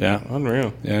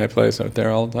 Unreal. Yeah, he plays out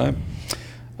there all the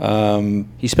time.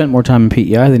 He spent more time in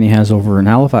PEI than he has over in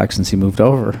Halifax since he moved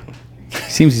over.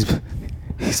 Seems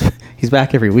he's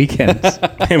back every weekend.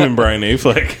 Him and Brian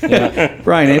Affleck. Yeah.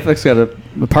 Brian Affleck's got an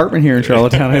apartment here in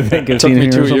Charlottetown, I think. It took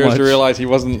me 2 years to realize he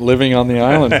wasn't living on the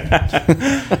island.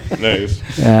 Nice.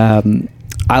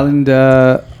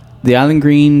 The Island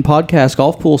Green podcast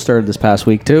golf pool started this past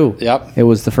week too. Yep. It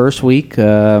was the first week.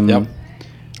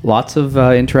 Lots of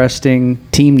interesting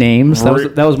team names.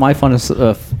 That was my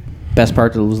funnest best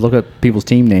part, was look at people's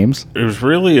team names. It was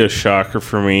really a shocker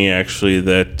for me, actually,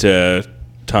 that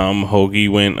Tom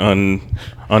Hoagie went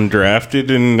undrafted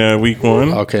in week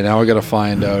 1. Okay, now we got to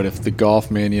find out if the Golf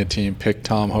Mania team picked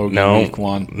Tom Hoagie in week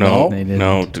 1. No, they didn't.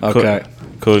 No, okay,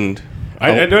 couldn't.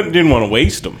 I didn't want to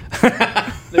waste them.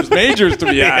 There's majors to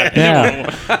be had.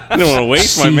 I didn't want to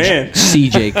waste my man.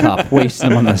 CJ Cup. Waste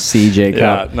them on the CJ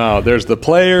Cup. Yeah, no, there's the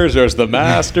Players, there's the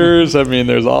Masters. I mean,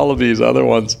 there's all of these other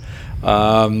ones.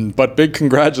 But big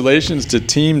congratulations to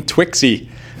Team Twixie,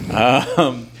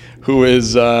 who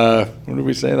is, what did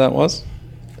we say that was?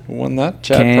 Who won that?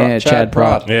 Chad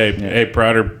Prott. Hey,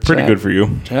 Protter, pretty good for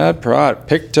you. Chad Prott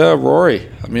picked Rory.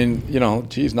 I mean,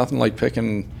 geez, nothing like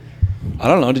picking, I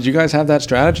don't know, did you guys have that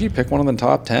strategy? Pick one of the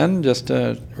top 10 just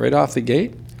right off the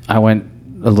gate? I went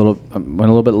a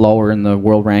little bit lower in the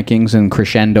world rankings in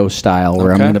crescendo style,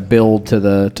 where I'm going to build to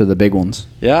the big ones.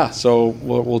 Yeah, so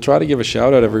we'll try to give a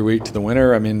shout out every week to the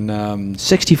winner. I mean,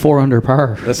 64 under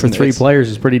par for 3 players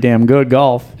is pretty damn good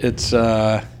golf. It's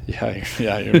you're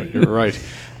right.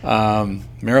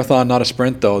 Marathon, not a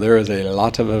sprint, though. There is a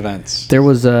lot of events. There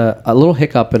was a little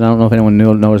hiccup, and I don't know if anyone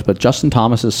noticed, but Justin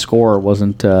Thomas's score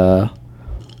wasn't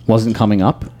coming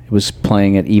up. He was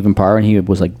playing at even par, and he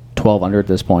was like 12 under at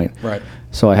this point. Right.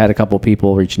 So I had a couple of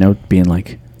people reaching out, being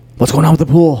like, "What's going on with the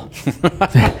pool?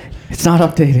 It's not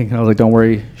updating." And I was like, "Don't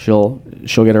worry, she'll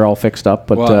get her all fixed up."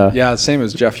 But same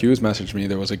as Jeff Hughes messaged me.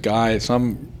 There was a guy,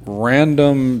 some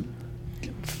random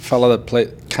fella that played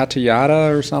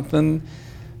Katayata or something,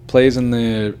 plays in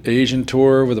the Asian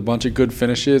Tour with a bunch of good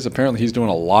finishes. Apparently, he's doing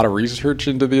a lot of research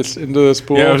into this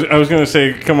pool. Yeah, I was going to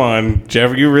say, come on,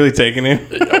 Jeff, are you really taking it?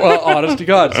 Well, honest to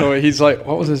God. So he's like,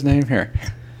 what was his name here?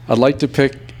 I'd like to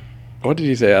pick. What did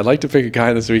he say? I'd like to pick a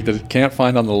guy this week that I can't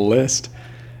find on the list.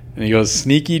 And he goes,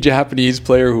 sneaky Japanese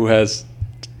player who has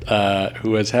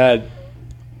had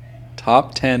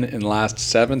top 10 in last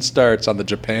 7 starts on the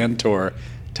Japan Tour,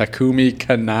 Takumi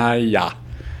Kanaya.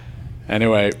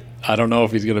 Anyway, I don't know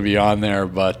if he's going to be on there,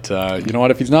 but you know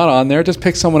what? If he's not on there, just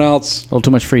pick someone else. a little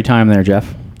too much free time there,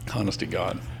 Jeff. Honest to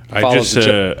God. follows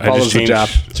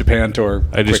the Japan tour.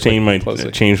 I just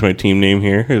changed my team name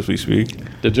here as we speak.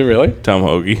 Did you really? Tom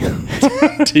Hoagie.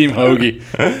 Team Hoagie.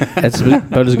 That's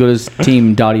about as good as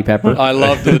Team Dottie Pepper. I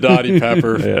love the Dottie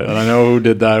Pepper, and I know who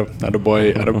did that.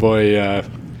 Attaboy,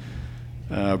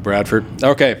 Bradford.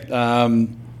 Okay,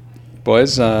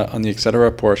 boys, on the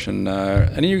etc. portion,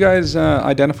 any of you guys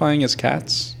identifying as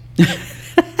cats?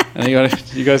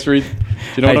 You guys read?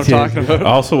 Do you know what I'm talking about?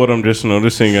 Also, what I'm just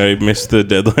noticing, I missed the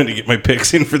deadline to get my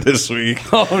picks in for this week.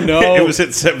 Oh no! It was at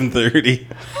 7:30.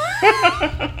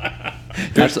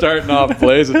 You're starting off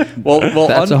blazing. Well,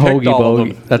 that's a hoagie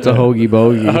bogey. That's a hoagie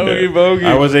bogey. Hoagie bogey.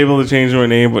 I was able to change my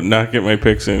name, but not get my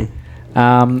picks in.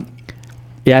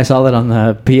 Yeah, I saw that on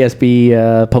the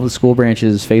PSB public school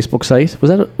branch's Facebook site.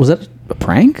 Was that a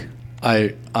prank?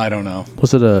 I don't know.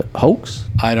 Was it a hoax?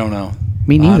 I don't know.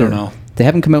 Me neither. I don't know. They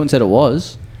haven't come out and said it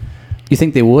was. You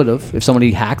think they would have if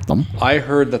somebody hacked them? I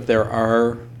heard that there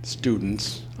are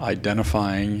students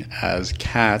identifying as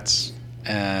cats,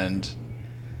 and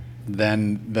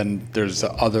then there's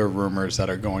other rumors that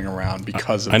are going around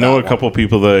because of I know that a couple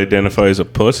people that identify as a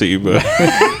pussy, but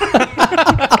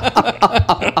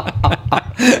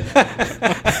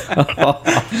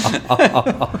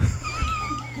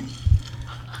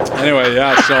anyway,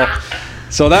 yeah.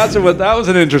 So that was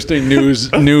an interesting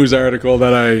news article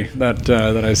that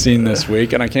I seen this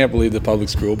week, and I can't believe the public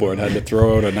school board had to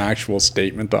throw out an actual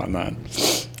statement on that.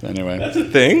 Anyway, that's a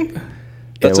thing.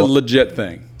 That's a legit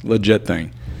thing.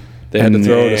 They had to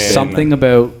throw out a statement. Something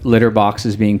about litter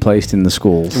boxes being placed in the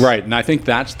schools. Right, and I think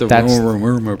that's the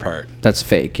rumor part. That's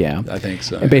fake, yeah. I think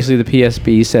so. And basically, the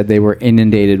PSB said they were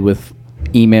inundated with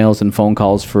emails and phone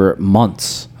calls for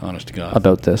months. Honest to God.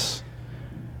 About this.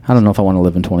 I don't know if I want to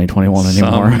live in 2021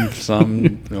 anymore.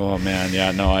 Oh man,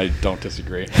 yeah, no, I don't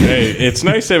disagree. Hey, it's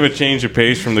nice to have a change of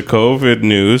pace from the COVID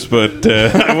news, but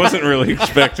I wasn't really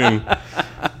expecting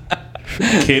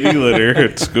kitty litter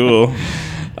at school.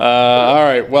 All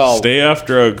right, well, stay off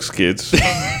drugs, kids.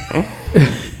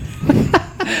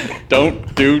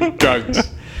 Don't do drugs.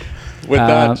 With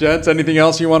that, gents, anything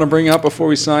else you want to bring up before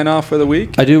we sign off for the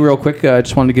week? I do real quick. I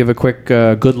just wanted to give a quick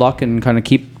good luck and kind of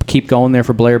keep going there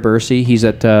for Blair Bursey. He's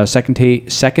at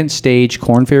second stage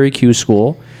Corn Ferry Q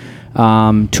School.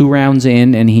 2 rounds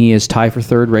in, and he is tied for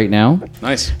third right now.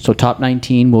 Nice. So top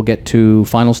 19 will get to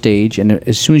final stage, and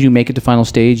as soon as you make it to final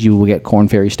stage, you will get Corn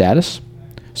Ferry status.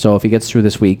 So if he gets through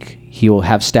this week, he will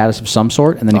have status of some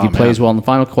sort, and then if he plays well in the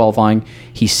final qualifying,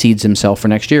 he seeds himself for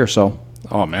next year. So.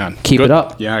 Oh man, keep it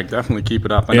up. Yeah, definitely keep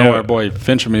it up. I know our boy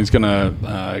Fincham. He's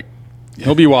gonna.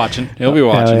 He'll be watching. He'll be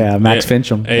watching. Yeah, Max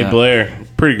Fincham. Hey Blair,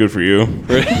 pretty good for you.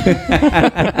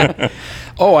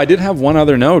 Oh, I did have one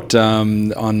other note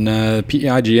on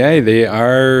PGA.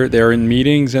 They're in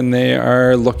meetings and they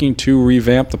are looking to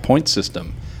revamp the point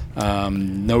system.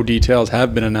 No details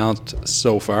have been announced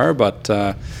so far, but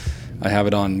I have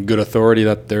it on good authority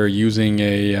that they're using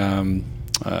a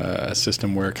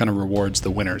system where it kind of rewards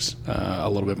the winners a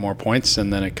little bit more points,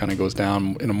 and then it kind of goes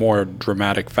down in a more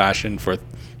dramatic fashion for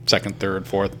second, third,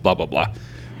 fourth, blah blah blah,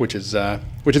 which is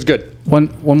good. One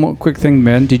more quick thing,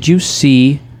 Ben. Did you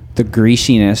see the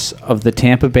greasiness of the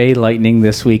Tampa Bay Lightning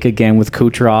this week again with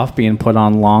Kucherov being put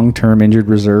on long-term injured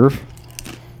reserve?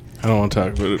 I don't want to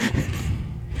talk about it.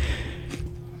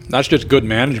 That's just good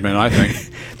management, I think.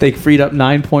 They freed up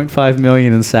 $9.5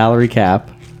 million in salary cap.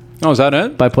 Oh, is that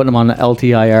it? By putting him on the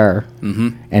LTIR. Mm-hmm.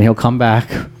 And he'll come back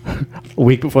a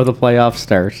week before the playoffs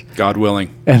start. God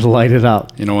willing. And light it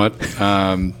up. You know what?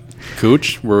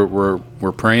 Cooch,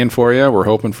 we're praying for you. We're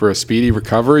hoping for a speedy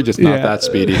recovery, just not that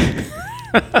speedy.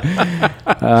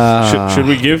 Should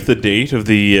we give the date of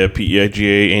the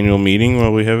PGA annual meeting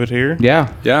while we have it here?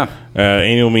 Yeah.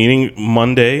 Annual meeting,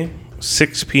 Monday,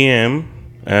 6 p.m.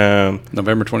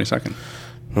 November 22nd.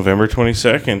 November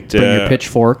 22nd. Bring your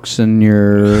pitchforks and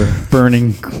your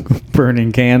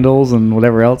burning candles and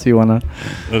whatever else you want to.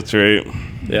 That's right.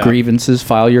 Yeah. Grievances.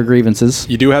 File your grievances.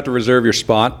 You do have to reserve your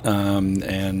spot,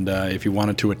 and if you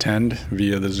wanted to attend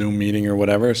via the Zoom meeting or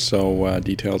whatever. So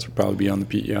details will probably be on the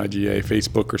PGA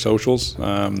Facebook or socials,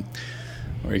 or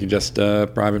you can just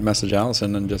private message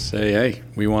Allison and just say, "Hey,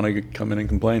 we want to come in and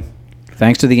complain."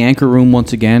 Thanks to the Anchor Room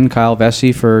once again, Kyle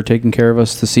Vesey, for taking care of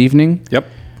us this evening. Yep.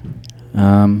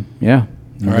 Yeah.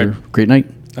 All right. Great night.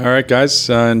 All right, guys.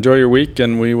 Enjoy your week,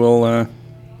 and we'll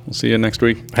see you next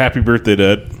week. Happy birthday,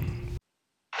 Dad.